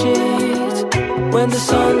these sheets. When the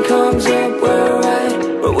sun comes up, we're right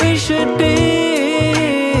where we should be.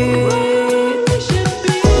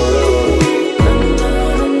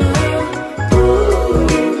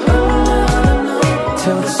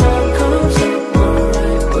 Till the sun comes up, we're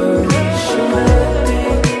right where we should be.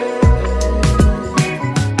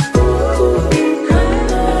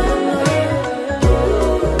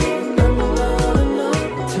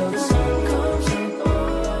 Till the sun comes up,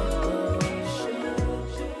 we're right where we should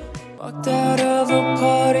be. Walked out of a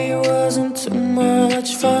party, wasn't too much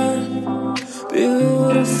fun.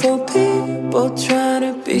 Beautiful people trying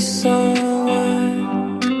to be someone.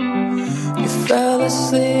 You fell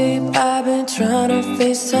asleep, I've been trying to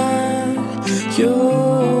FaceTime. You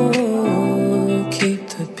keep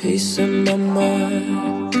the peace in my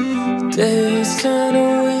mind. Days turn to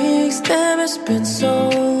weeks, damn, it's been so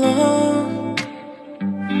long.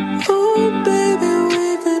 Oh baby,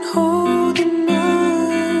 we've been holding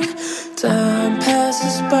on. Time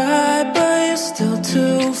passes by, but you're still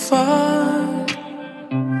too far.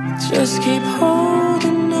 Just keep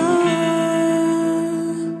holding on.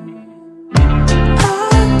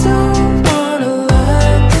 I don't wanna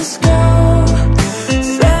let this go.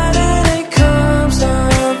 Saturday comes,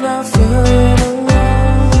 I'm not feeling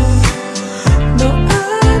alone. No,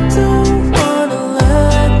 I don't wanna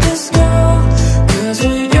let this go. 'Cause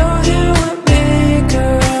when you're here with me,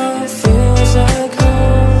 girl, it feels like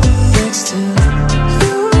home. Next to you.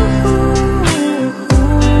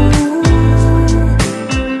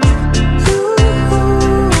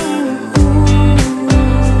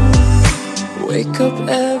 Wake up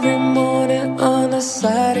every morning on the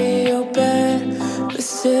side of your bed. The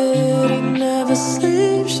city never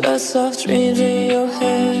sleeps, shuts off dreams in your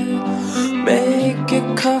head. Make your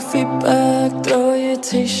coffee black, throw your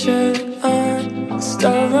t-shirt on.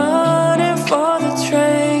 Start running for the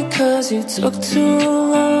train, 'cause you took too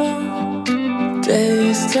long.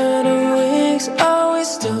 Days turn to weeks, are we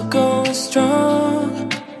still going strong?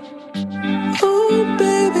 Oh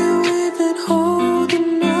baby, we've been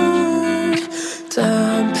holding on.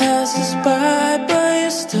 Time passes by, but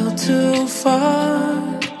you're still too far.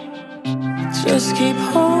 Just keep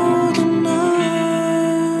holding on.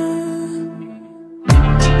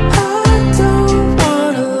 I don't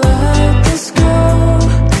wanna let this go.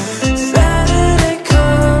 Saturday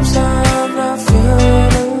comes, I'm not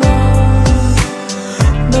feeling alone.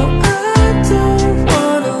 No, I don't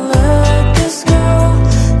wanna let this go.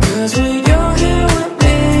 'Cause when you're here with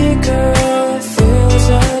me, girl, it feels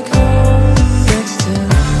like home. Next to you.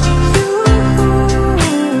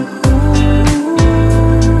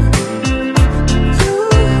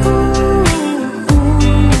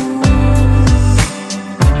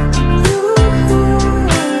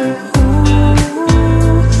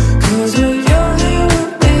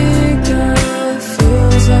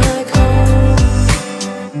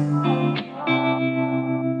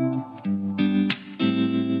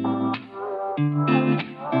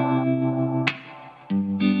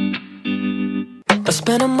 I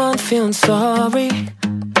spent a month feeling sorry,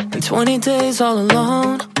 and 20 days all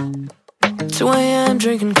alone. 2 a.m.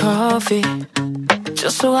 drinking coffee,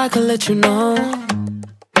 just so I could let you know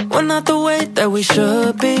we're not the way that we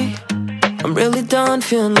should be. I'm really done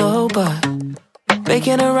feeling low, but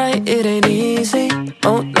making it right, it ain't easy.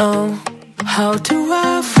 Oh no. How do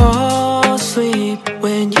I fall asleep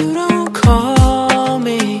when you don't call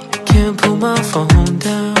me? Can't put my phone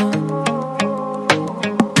down.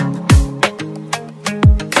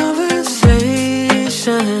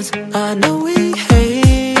 Conversations, I know we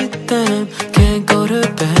hate them. Can't go to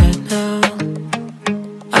bed now.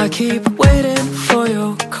 I keep waiting for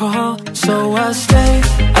your call, so I stay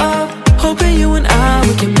up, hoping you and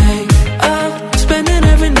we can make up. Spending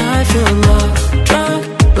every night feeling love drunk,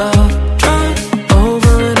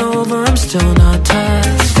 over and over. I'm still not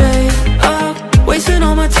tired. Stay up, wasting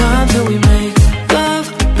all my time till we make love.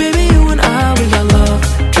 Baby, you and we got love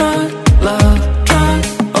drunk,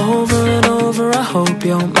 over and over. I hope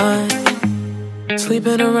you're mine.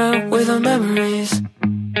 Sleeping around with our memories,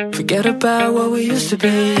 forget about what we used to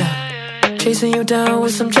be. Chasing you down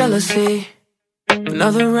with some jealousy.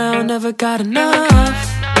 Another round, never got enough.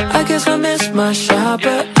 I guess I missed my shot,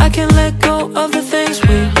 but I can't let go of the things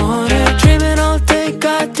we wanted. Dreaming all day,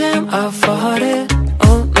 goddamn, I fought it.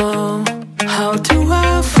 Oh no. How do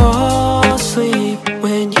I fall asleep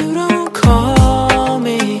when you don't call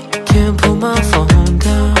me? Can't put my phone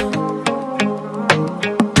down.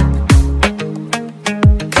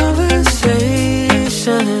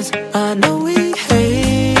 Conversations, I know we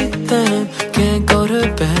hate them. Can't go to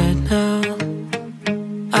bed now.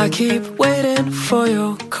 I keep waiting for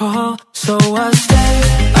your call, so I stay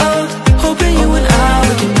up, hoping you and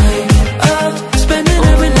we can make up. Spending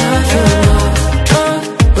every night feeling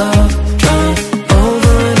love drunk,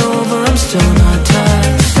 over and over. I'm still not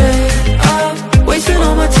tired. Stay up, wasting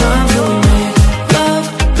all my time till we make love.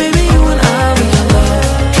 Baby, you and we got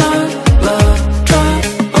love drunk,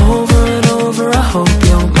 over and over. I hope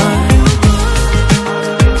you're mine.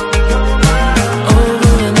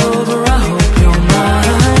 Over and over, I hope you're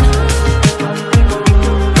mine.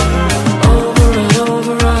 Over and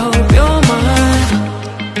over, I hope you're mine.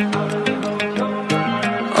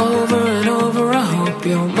 Over and over, I hope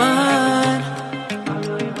you're mine.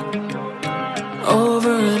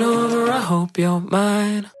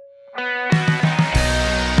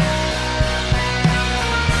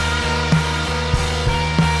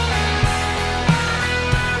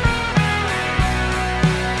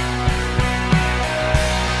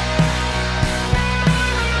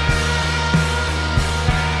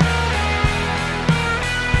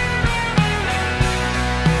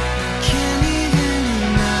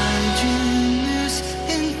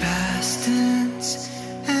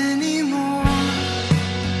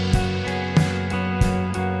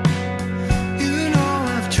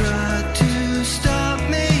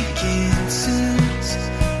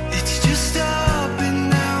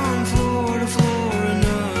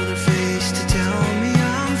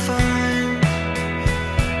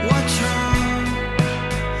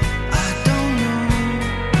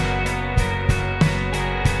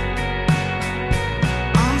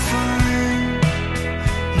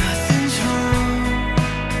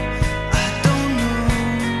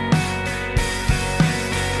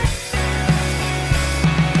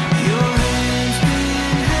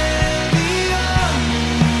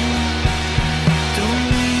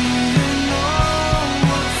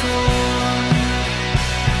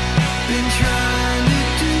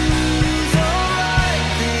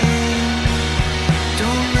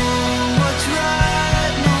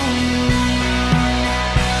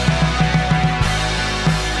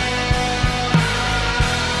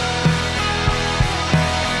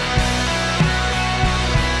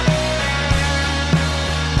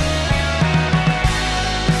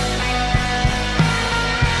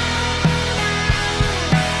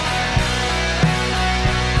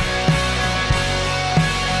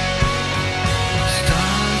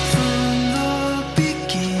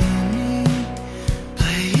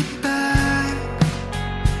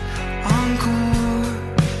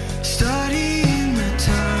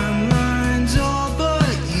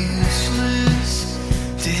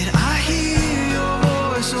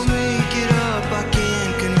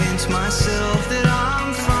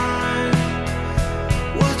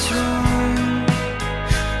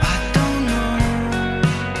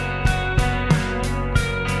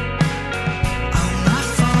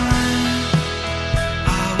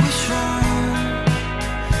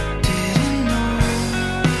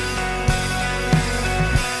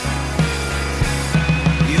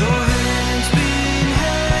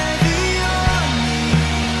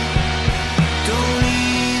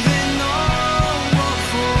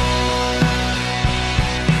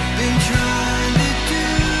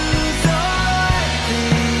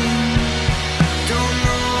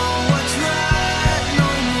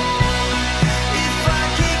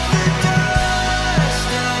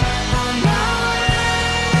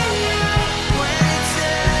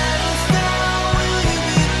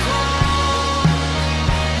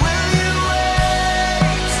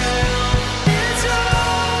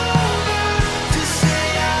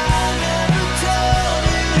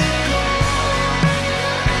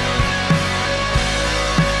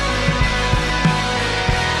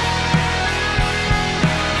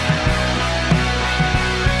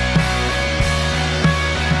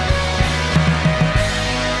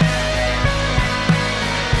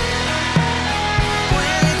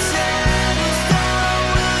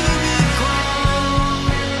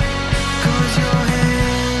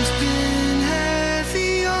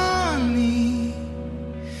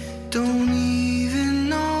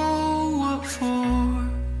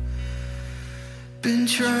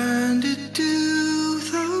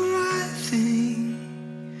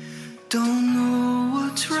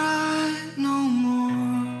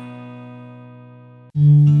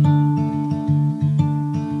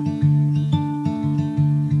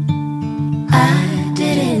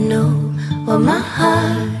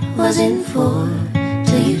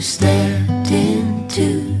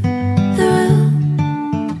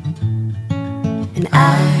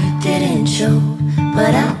 I didn't show,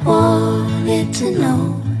 but I wanted to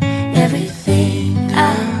know everything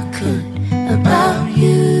I could about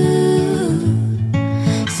you.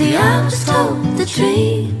 See, I was told the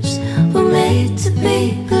dreams were made to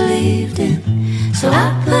be believed in, so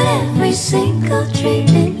I put every single dream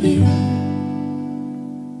in you.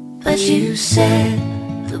 But you said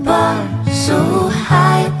the bar so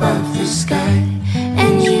high above the sky,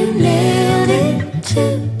 and you nailed it to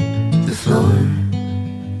the floor.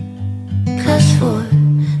 'Cause for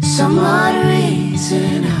some odd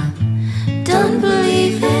reason I'm done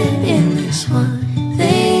believing in this one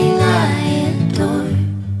thing I adore.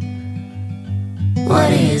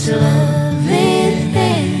 What is loving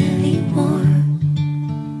anymore?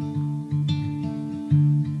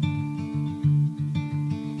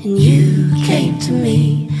 And you came to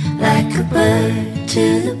me like a bird to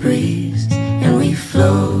the breeze, and we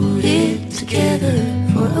floated together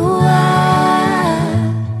for a while.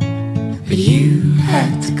 But you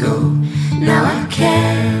had to go, now I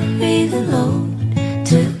carry the load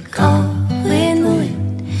to call in the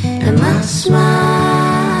wind and my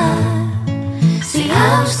smile. See,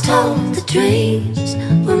 I was told the dreams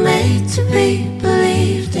were made to be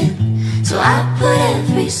believed in, so I put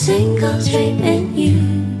every single dream in you.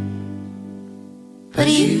 But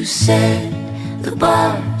you said the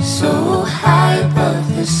bar so high above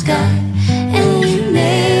the sky, and you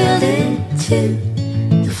nailed it to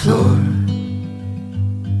the floor.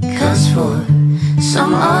 'Cause for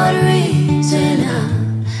some odd reason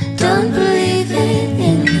I'm done believing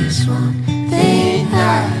in this one thing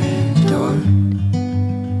I adored.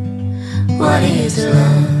 What is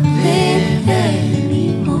loving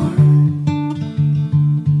anymore?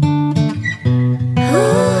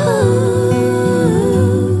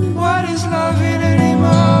 What is loving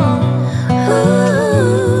anymore?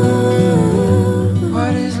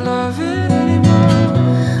 What is loving anymore?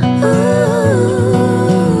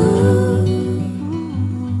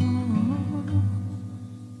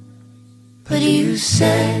 But you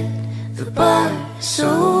set the bar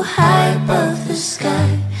so high above the sky,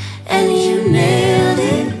 and you nailed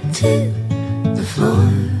it to the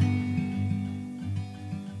floor.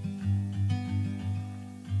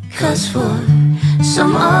 'Cause for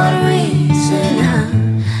some odd reason I'm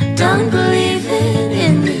done believing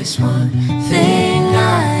in this one thing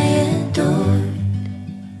I adored.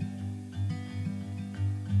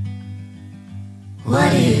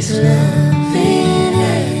 What is loving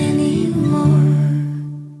anymore?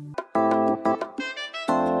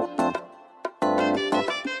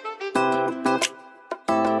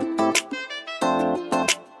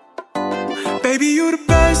 Baby, you the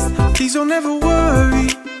best, please don't ever worry.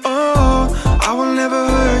 Oh, I will never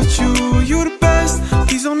hurt you. You the best,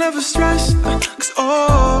 please don't ever stress. 'Cause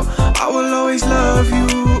oh, I will always love you.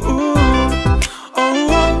 Oh,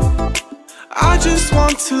 I just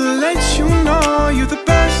want to let you know you're the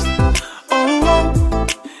best. Oh,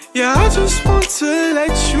 yeah, I just want to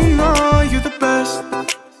let you know you're the best.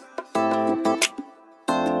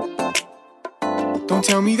 Don't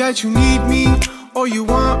tell me that you need me or you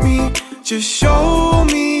want me, just show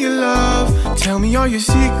me your love. Tell me all your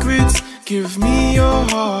secrets, give me your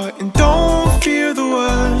heart, and don't fear the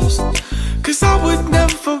worst. 'Cause I would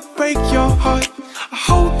never break your heart. I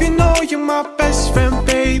hope you know you're my best friend,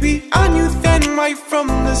 baby. I knew then right from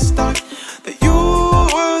the start that you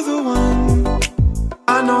were the one.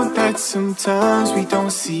 I know that sometimes we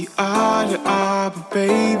don't see eye to eye, but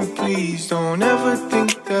baby, please don't ever think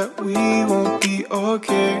that we won't be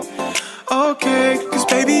okay. Okay, 'cause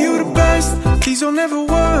baby, you the best, please don't ever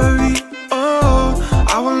worry. Oh,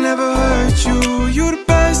 I will never hurt you. You the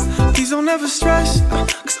best, please don't ever stress.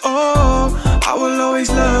 'Cause oh, I will always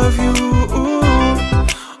love you.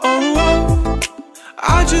 Oh,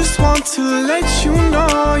 I just want to let you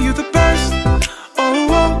know you're the best.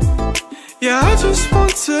 Oh, yeah, I just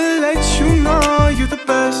want to let you know you're the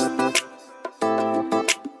best.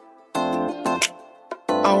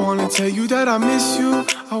 I wanna tell you that I miss you.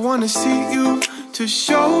 I wanna see you, to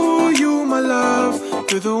show you my love.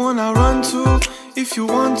 You're the one I run to. If you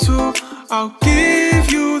want to, I'll give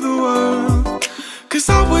you the world. 'Cause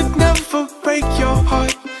I would never break your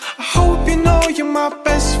heart. I hope you know you're my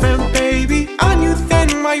best friend, baby. I knew then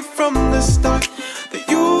right from the start that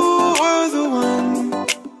you were the one.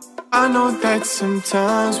 I know that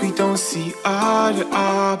sometimes we don't see eye to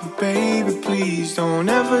eye, but baby, please don't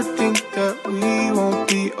ever think that we won't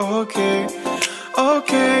be okay.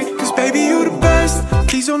 Okay, 'cause baby, you the best,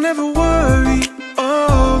 please don't ever worry.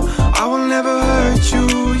 Oh, I will never hurt you.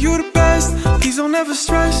 You the best, please don't ever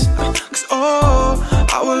stress. 'Cause oh,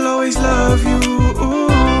 I will always love you. Oh,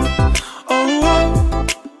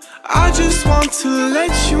 I just want to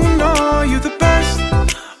let you know you're the best.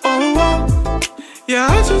 Oh, oh. Yeah,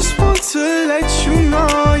 I just want to let you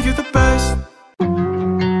know you're the best.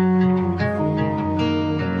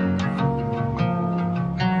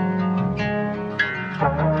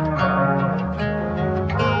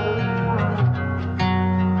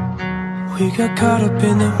 We got caught up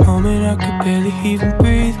in the moment, I could barely even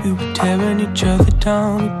breathe. We were tearing each other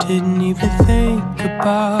down, we didn't even think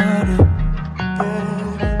about it.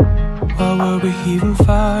 Why were we even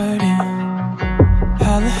fighting?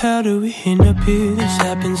 How the hell do we end up here? This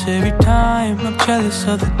happens every time. I'm jealous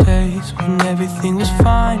of the days when everything was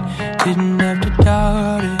fine, didn't have to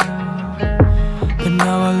doubt it. But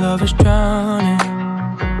now our love is drowning.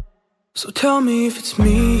 So tell me if it's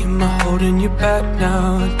me, am I holding you back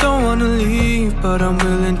now? I don't wanna leave, but I'm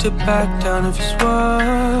willing to back down if it's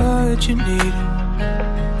what you need.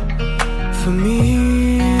 For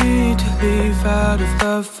me to leave out of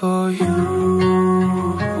love for you.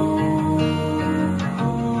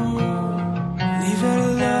 Leave out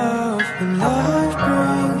of love when life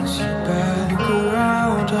brings you back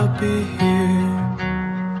around, I'll be here.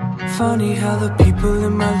 Funny how the people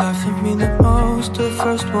in my life that mean the most are the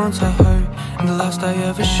first ones I hurt, and the last I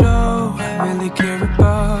ever show I really care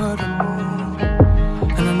about them.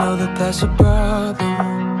 And I know that that's a problem.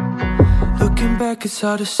 Looking back it's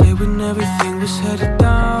hard to say when everything was headed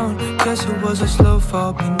down. Guess it was a slow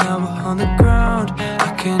fall, but now we're on the ground.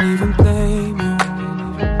 I can't even blame you.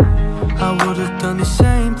 I would've done the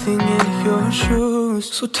same thing in your shoes.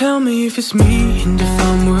 So tell me if it's me and if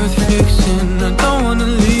I'm worth fixing. I don't wanna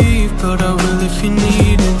leave, but I will if you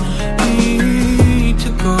need it. Need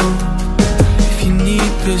to go. If you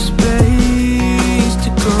need the space to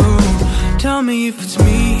go. Tell me if it's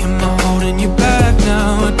me, am I holding you back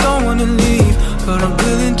now? I don't wanna leave, but I'm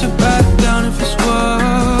willing to back down if it's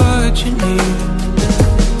what you need.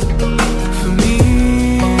 For me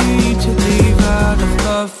to leave out of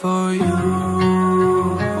love for you.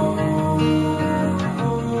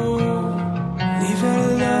 Leave out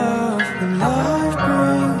of love when life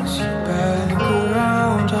brings you back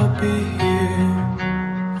around. I'll be here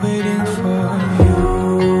waiting for you.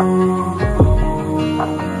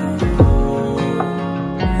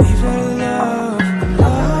 Leave out of love when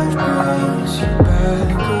life brings you back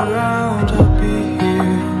around. I'll be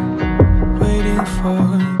here waiting for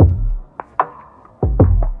you.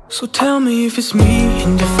 So tell me if it's me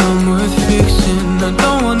and if I'm worth fixing. I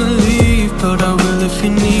don't wanna leave, but I will if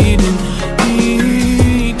you need it.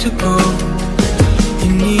 Need to go.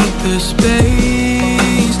 You need the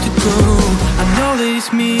space to go. I know that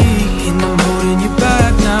it's me and I'm holding you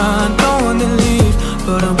back now. I don't wanna leave,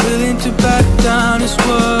 but I'm willing to back down. It's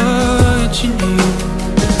what you need.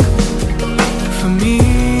 For me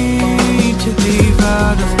to leave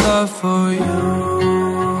out of love for you.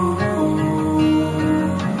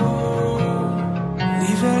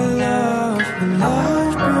 When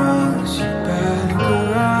life brings you back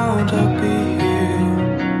around, I'll be here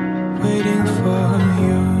waiting for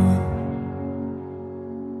you.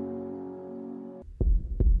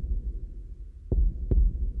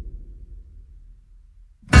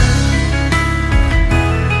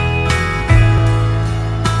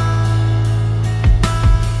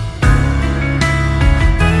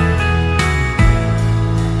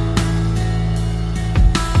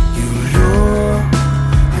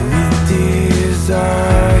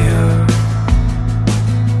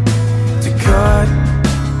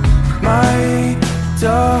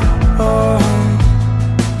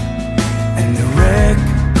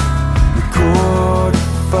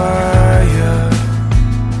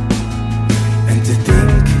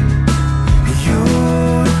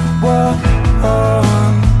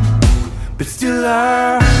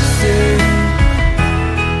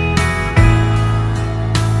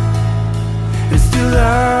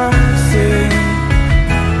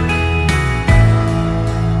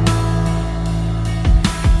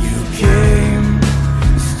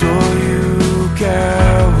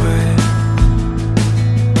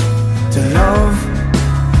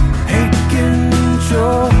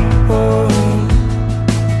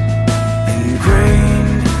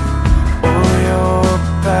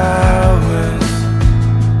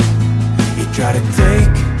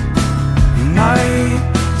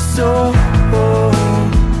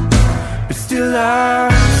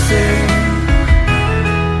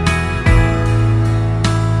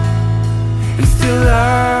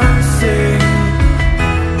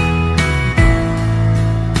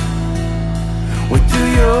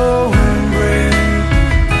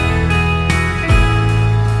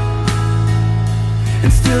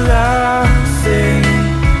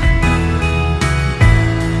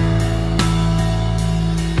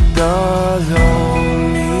 The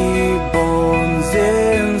lonely bones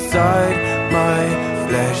inside my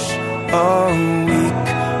flesh, a week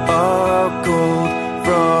ago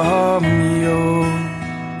from you.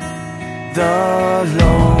 The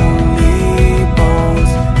lonely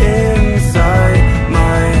bones inside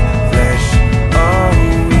my flesh, a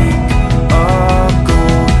week ago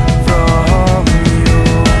from you.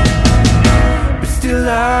 But still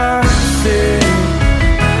I sing,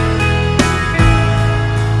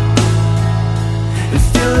 and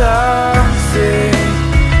still I sing.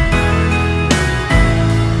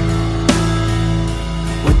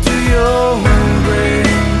 What do you bring?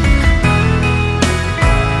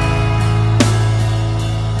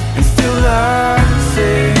 And still I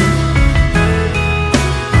sing.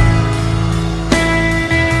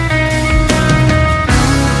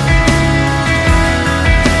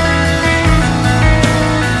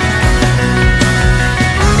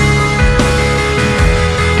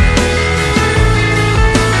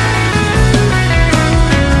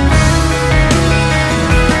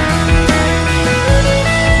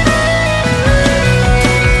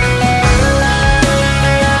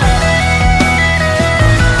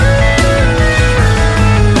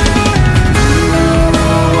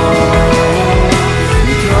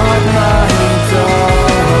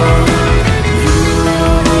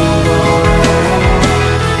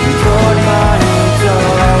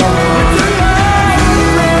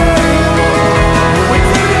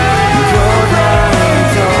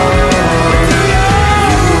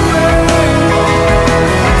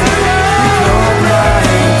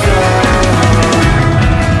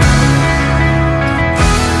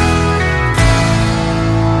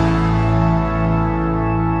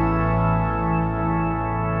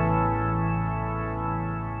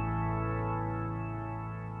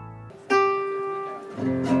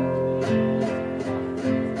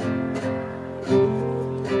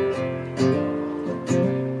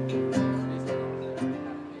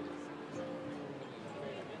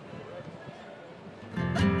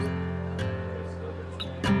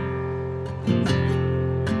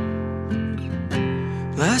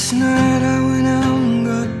 Last night I went out and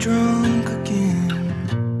got drunk again.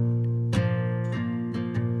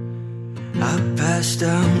 I passed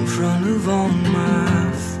out in front of all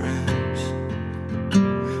my friends.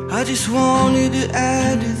 I just wanted to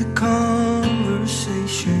add to the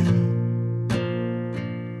conversation,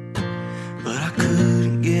 but I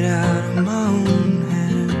couldn't get out of my own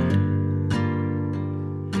head.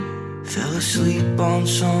 Fell asleep on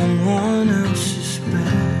someone else's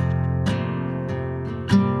bed.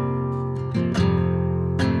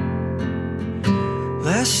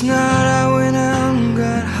 Last night I went out and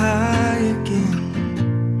got high again.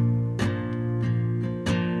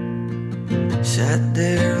 Sat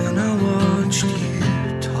there and I watched you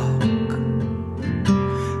talk.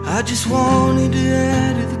 I just wanted to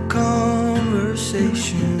add to the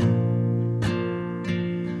conversation,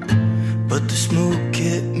 but the smoke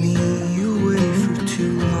kept me away for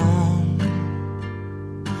too long.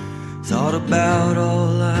 Thought about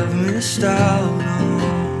all I've missed out on.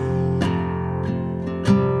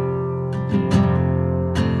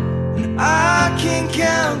 I can't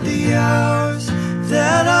count the hours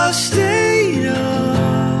that I stayed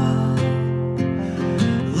up,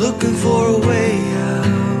 looking for a way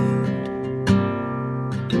out.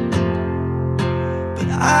 But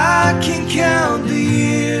I can count the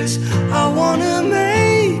years I wanna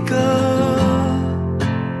make up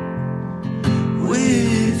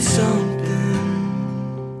with something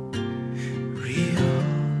real.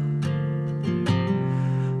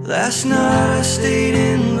 Last night I stayed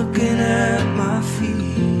in looking at my feet.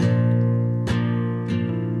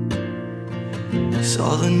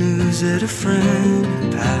 Saw the news that a friend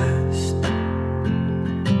had passed.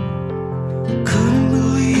 Couldn't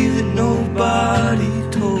believe that nobody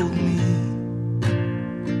told me.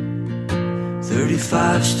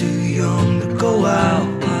 35's too young to go out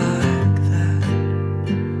like that.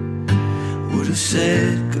 Would've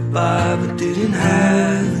said goodbye but didn't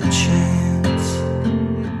have a chance.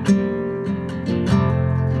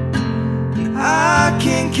 I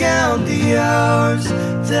can't count the hours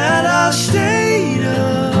that I stayed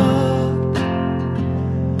up,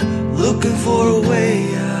 looking for a way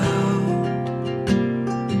out.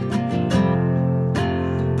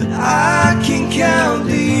 But I can count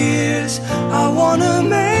the years I wanna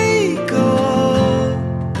make up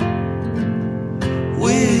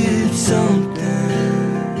with something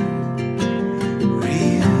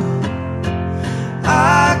real.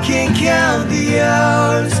 I can count the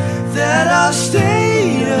hours that I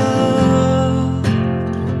stayed up,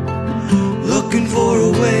 looking for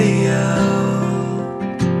a way out.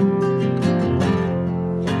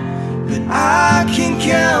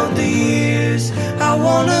 this. I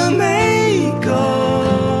wanna make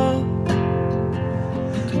up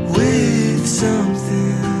with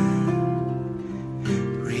something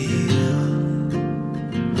real.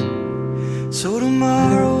 So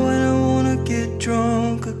tomorrow when I wanna get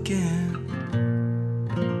drunk again,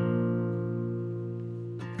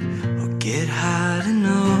 or get high to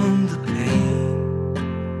numb the pain,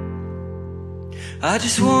 I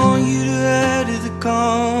just want you to add to the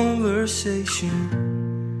conversation.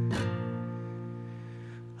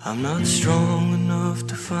 I'm not strong enough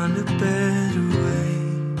to find a better way.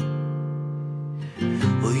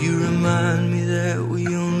 Will you remind me that we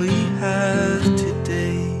only have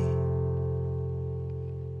today?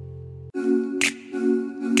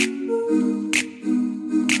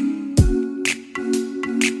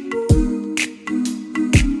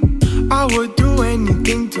 I would do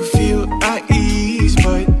anything to feel at ease,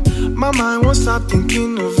 but my mind won't stop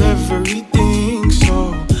thinking of everything. So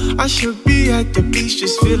I should be at the beach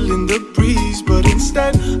just feeling the breeze, but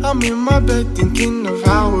instead I'm in my bed thinking of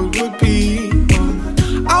how it would be.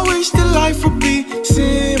 I wish that life would be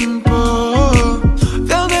simple.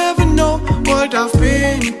 They'll never know what I've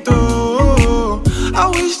been through. I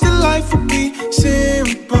wish that life would be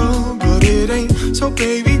simple, but it ain't. So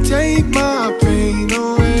baby, take my pain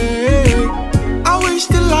away. I wish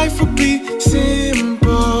that life would be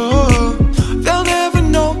simple. They'll never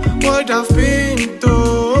know what I've been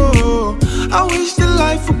through. I wish that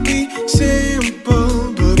life would be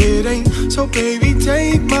simple, but it ain't. So baby,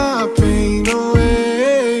 take my pain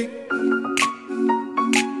away.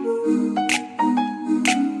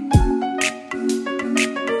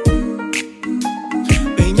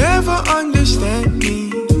 They never understand me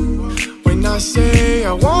when I say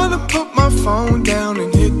I wanna put my phone down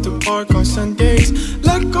and hit the park on Sundays.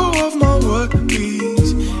 Let go of my worries.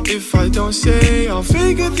 If I don't say I'll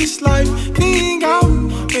figure this life thing out,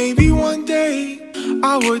 maybe one day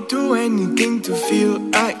I would do anything to feel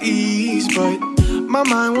at ease, but my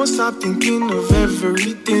mind won't stop thinking of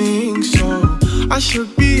everything. So I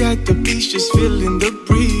should be at the beach just feeling the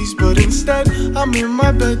breeze, but instead I'm in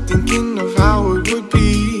my bed thinking of how it would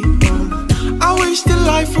be. I wish that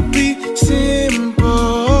life would be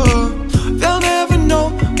simple. They'll never know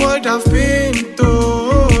what I've been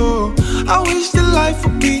through. I wish that life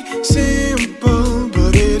would be simple,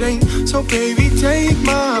 but it ain't. So baby, take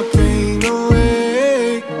my pain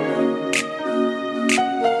away.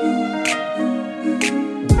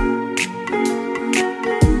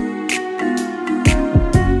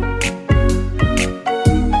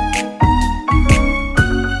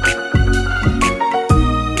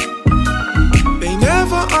 They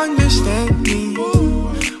never understand me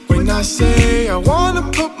when I say I wanna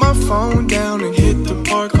put my phone down and hit the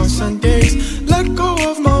park on Sundays. Let go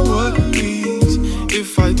of my worries.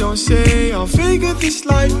 If I don't say I'll figure this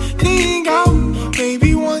life thing out,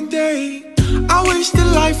 maybe one day. I wish that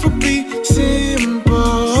life would be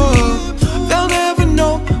simple. They'll never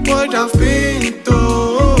know what I've been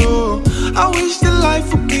through. I wish that life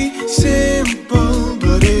would be simple,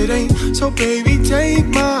 but it ain't. So baby, take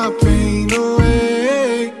my pain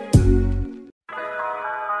away.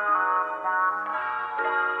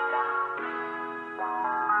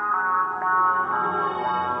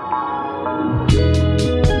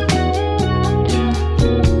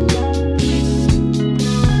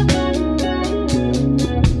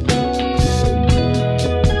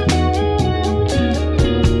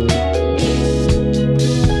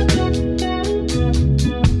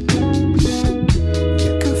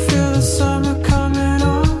 Can feel the summer coming.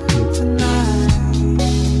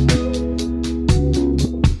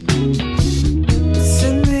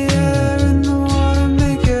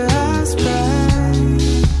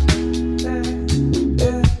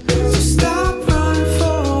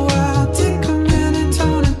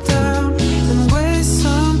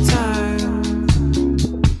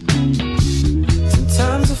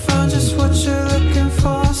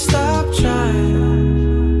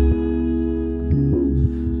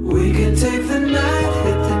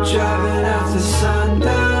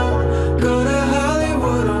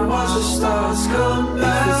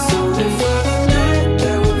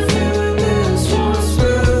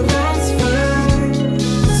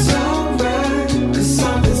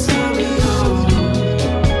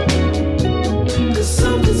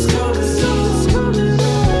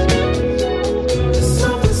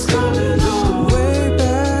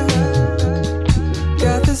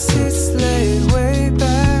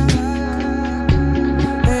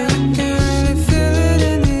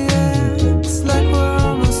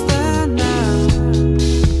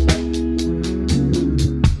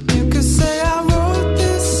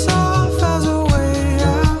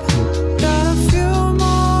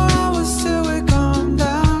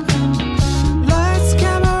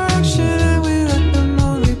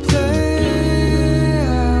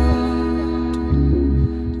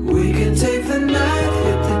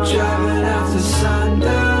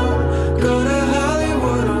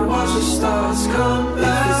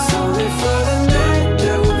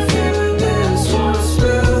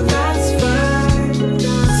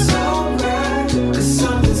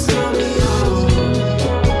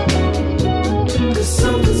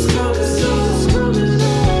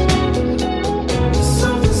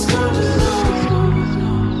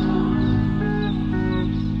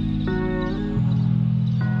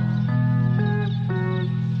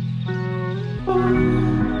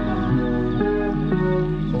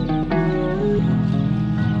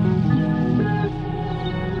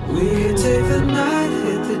 We could take the night,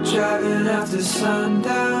 hit the drive-in after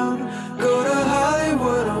sundown, go to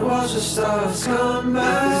Hollywood and watch the stars come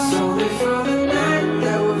back. It's only for the night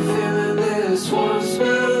that we're feeling this one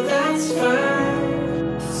spell, that's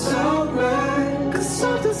fine. It's alright, 'cause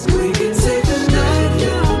something's we can take the night,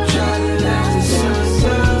 driving after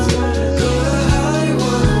sundown, go to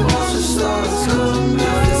Hollywood and watch the stars come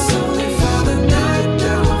back. It's only for the night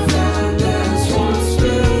that we're feeling this one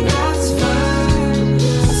spell, that's fine.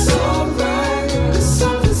 It's alright, 'cause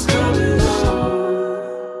something's coming on.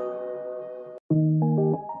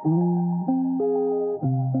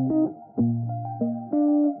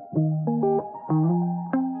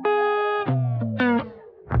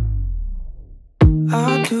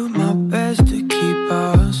 I do my best to keep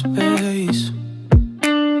our space,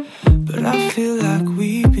 but I feel like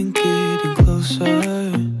we've been getting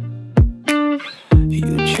closer. You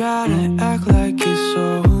try to act like it's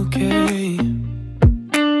okay,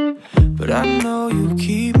 but I know you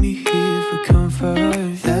keep me here for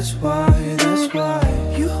comfort. That's why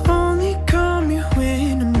you only come here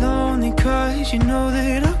when I'm lonely, 'cause you know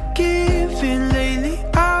that I'm giving lately.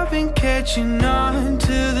 I've been catching on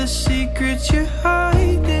to the secrets you're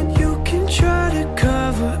hiding. You can try to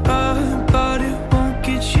cover up, but it won't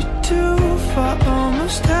get you too far.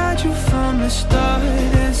 Almost had you from the start.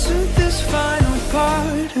 Answer this final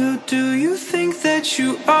part. Who do you think that you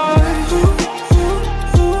are? Who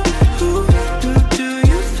do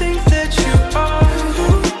you think that you are?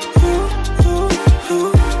 Who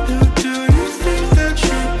do you think that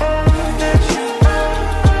you are? That you are?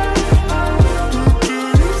 Who do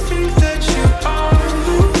you think that you are?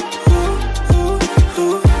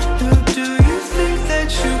 Who do you think that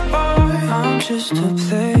you are? I'm just a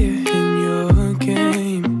player in your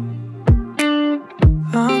game.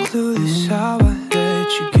 I'm clueless how I let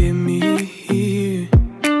you get me here.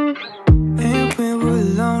 And when we're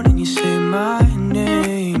alone and you say my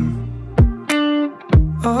name,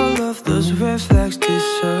 all of those red flags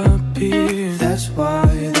disappear. That's why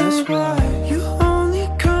you only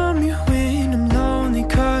come here when I'm lonely,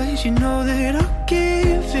 'cause you know that I'm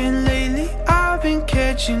giving lately. I've been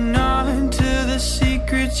catching on to the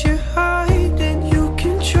secrets you're hiding. You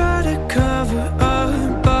can try to cover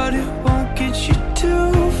up, but it won't get you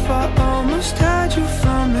too far. Almost had you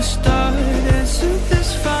from the start. Answer this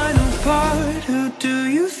final part. Who do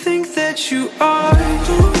you think that you are?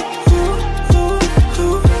 Who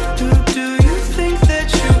do you think that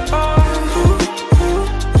you are? Who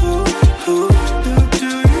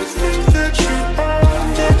do you think that you are?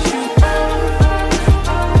 That you are?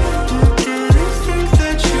 Who do you think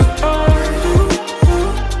that you are?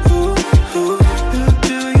 Who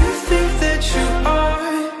do you think that you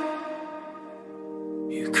are?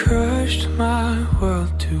 You crushed my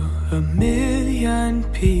world to a million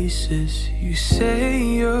pieces. You say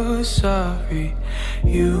you're sorry,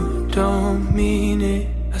 you don't mean it.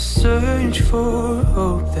 I search for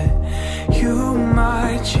hope that you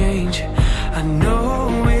might change. I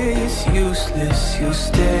know it's useless, you'll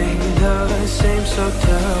stay the same. So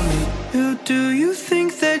tell me, who do you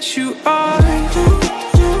think that you are? Who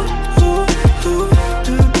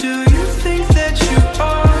do you think that you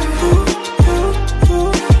are? Who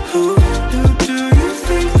do you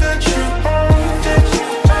think that you are? That you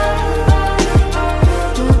are?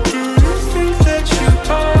 Who do you think that you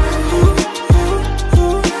are?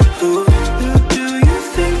 Who do you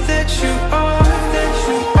think that you are? That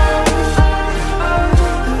you are?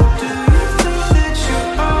 Who do you think that you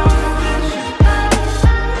are?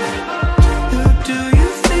 Who do you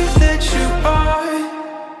think that you are?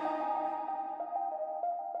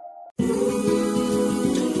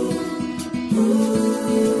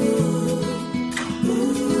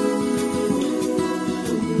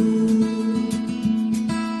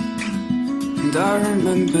 And I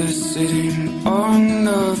remember sitting on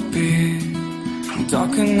the pier,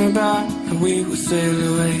 talking about how we would sail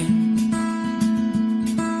away,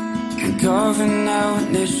 and carving out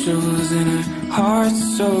initials in our hearts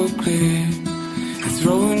so clear, and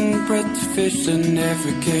throwing bread to fish that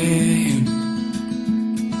never came.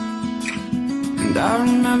 And I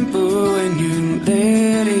remember when you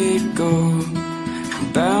let it go,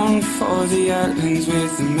 bound for the islands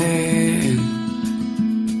with the man.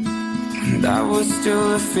 And I was still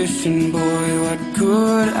a fishing boy, what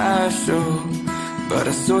could I show? But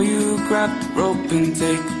I saw you grab the rope and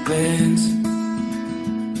take a glance.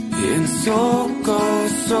 And so go,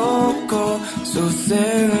 so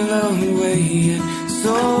sail away. And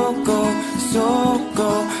so go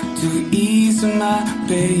to ease my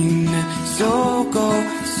pain. And so go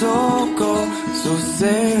So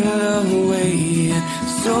sail away,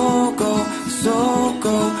 so go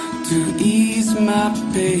to ease my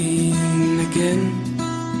pain again.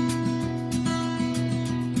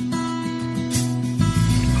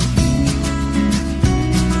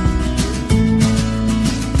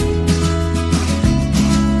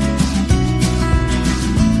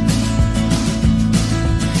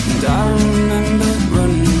 And I remember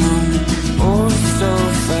running on, oh so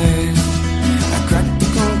fast. I cracked the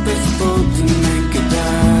compass boat to make it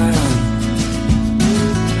down.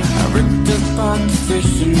 I ripped apart the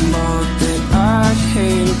fishing boat that I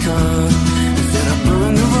hadn't caught, and said I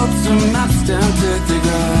burned the ropes and maps down to the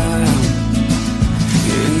ground.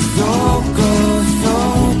 And so go, so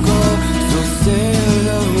sail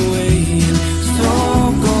away. So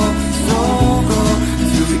go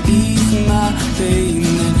to ease my pain.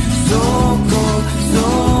 And so go, so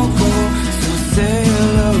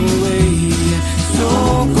sail away. So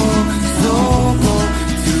go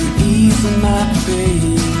to ease my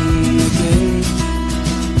pain again.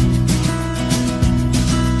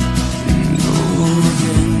 And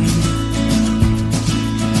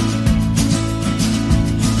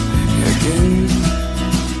again.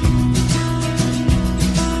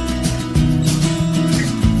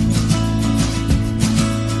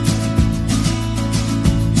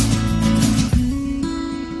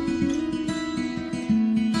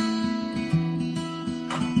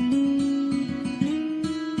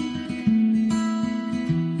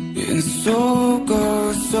 And so go,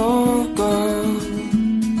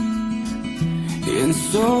 and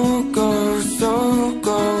so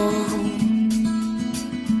go.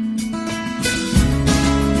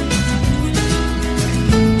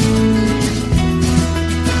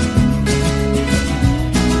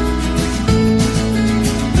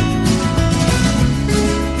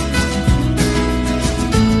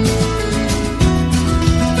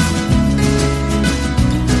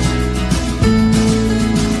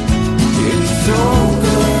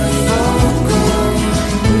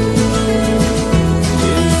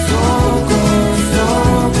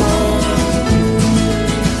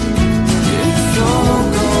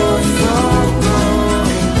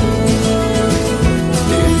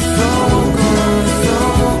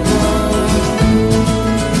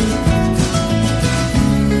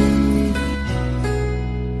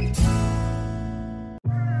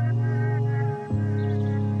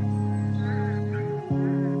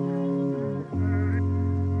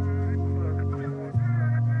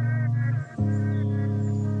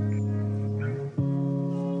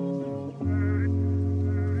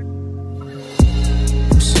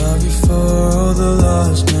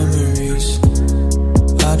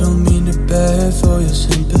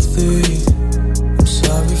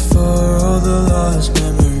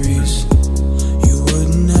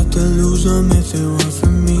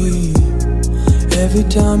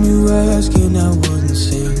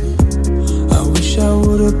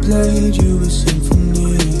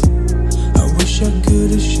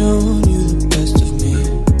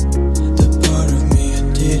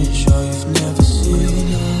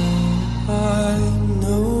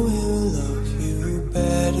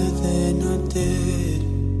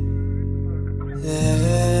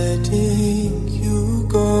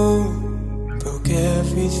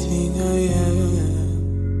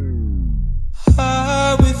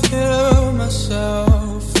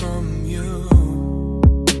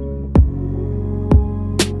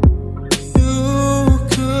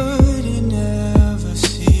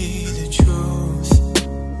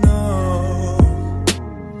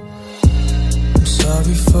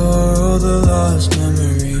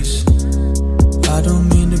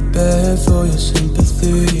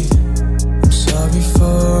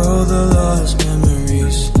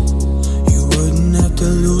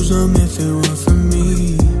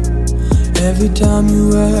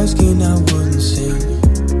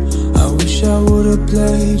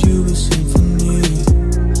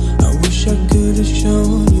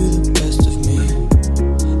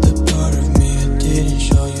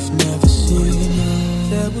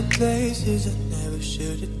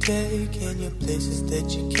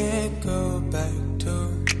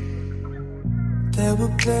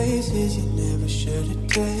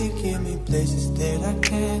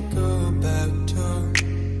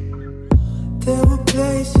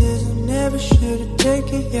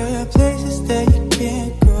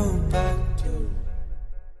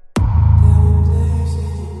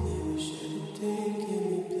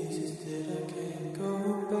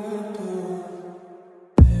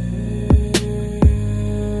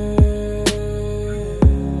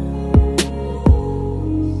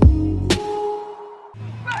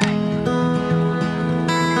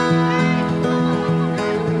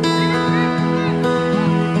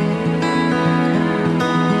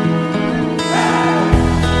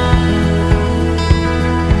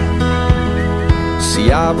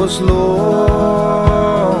 I was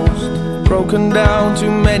lost, broken down too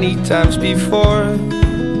many times before,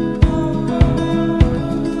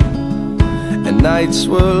 and nights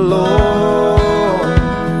were long.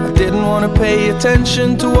 I didn't want to pay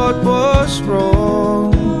attention to what was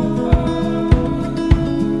wrong.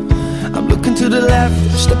 I'm looking to the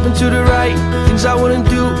left, stepping to the right. Things I wouldn't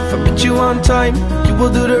do if I met you on time. You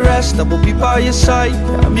will do the rest, I will be by your side.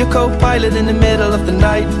 I'm your co-pilot in the middle of the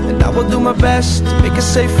night, and I will do my best to make a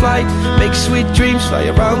safe flight, make sweet dreams, fly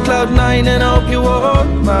around cloud 9, and I hope you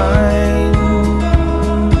won't mind.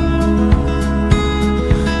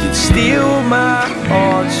 You'd steal my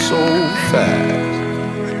heart so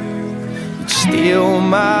fast, you'd steal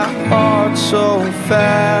my heart so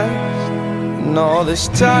fast. And all this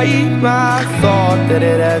time I thought that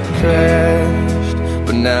it had crashed,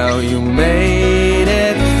 but now you made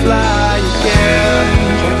it fly again.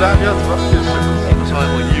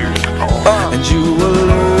 And you were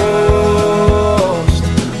lost,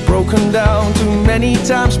 broken down too many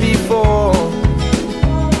times before.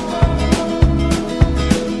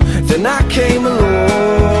 Then I came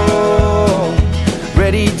along,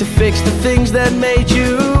 ready to fix the things that made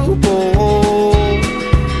you bold.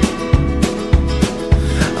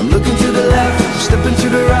 I'm looking to the left, stepping to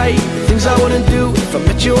the right. Things I wouldn't do if I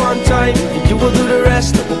met you on time. And you will do the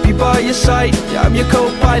rest, I will be by your side. Yeah, I'm your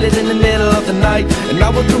co-pilot in the middle of the night, and I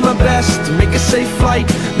will do my best to make a safe flight,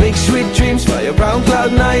 make sweet dreams, fly around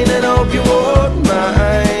cloud 9, and I hope you won't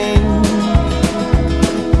mind.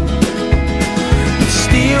 You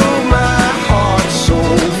steal my heart so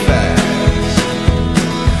fast,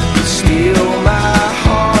 you steal my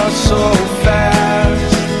heart so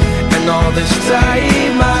fast. And all this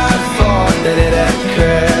time I thought that it had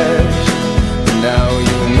crashed, but now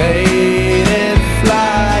you made it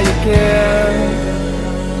fly again.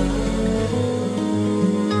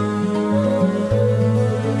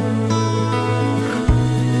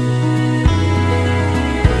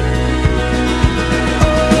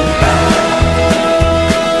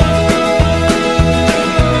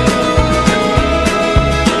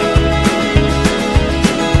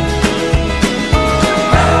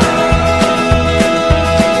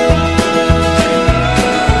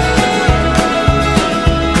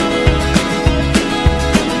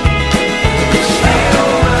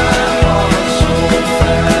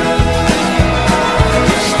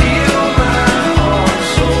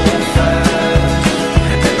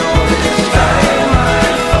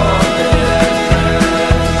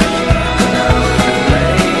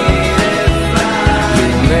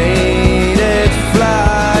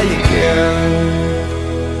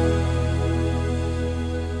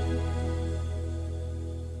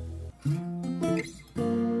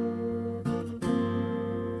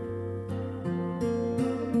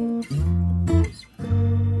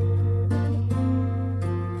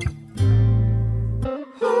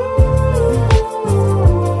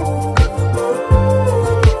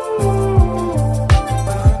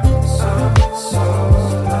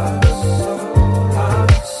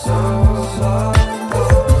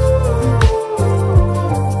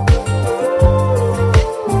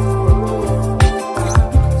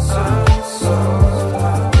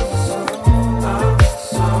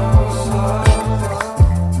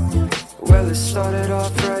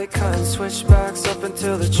 Switchbacks up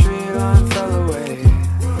until the tree line fell away.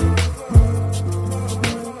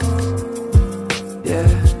 Yeah,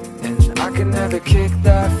 and I can never kick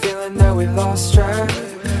that feeling that we lost track.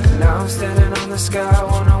 Now I'm standing on the sky,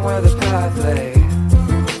 wondering where the path lay.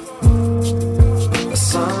 The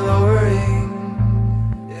sun lowering,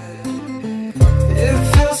 it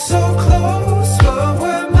feels so close, but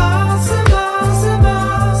we're miles and miles and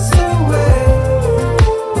miles away.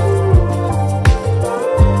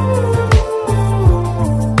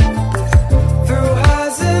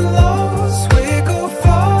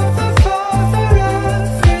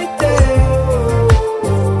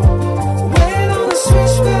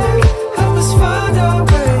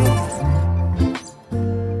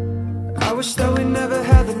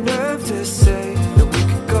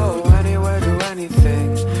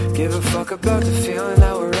 About the feeling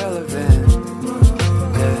that we're relevant.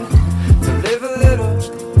 Yeah. To live a little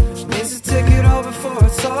means to take it all before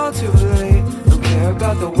it's all too late. Don't care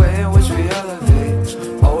about the way in which we elevate.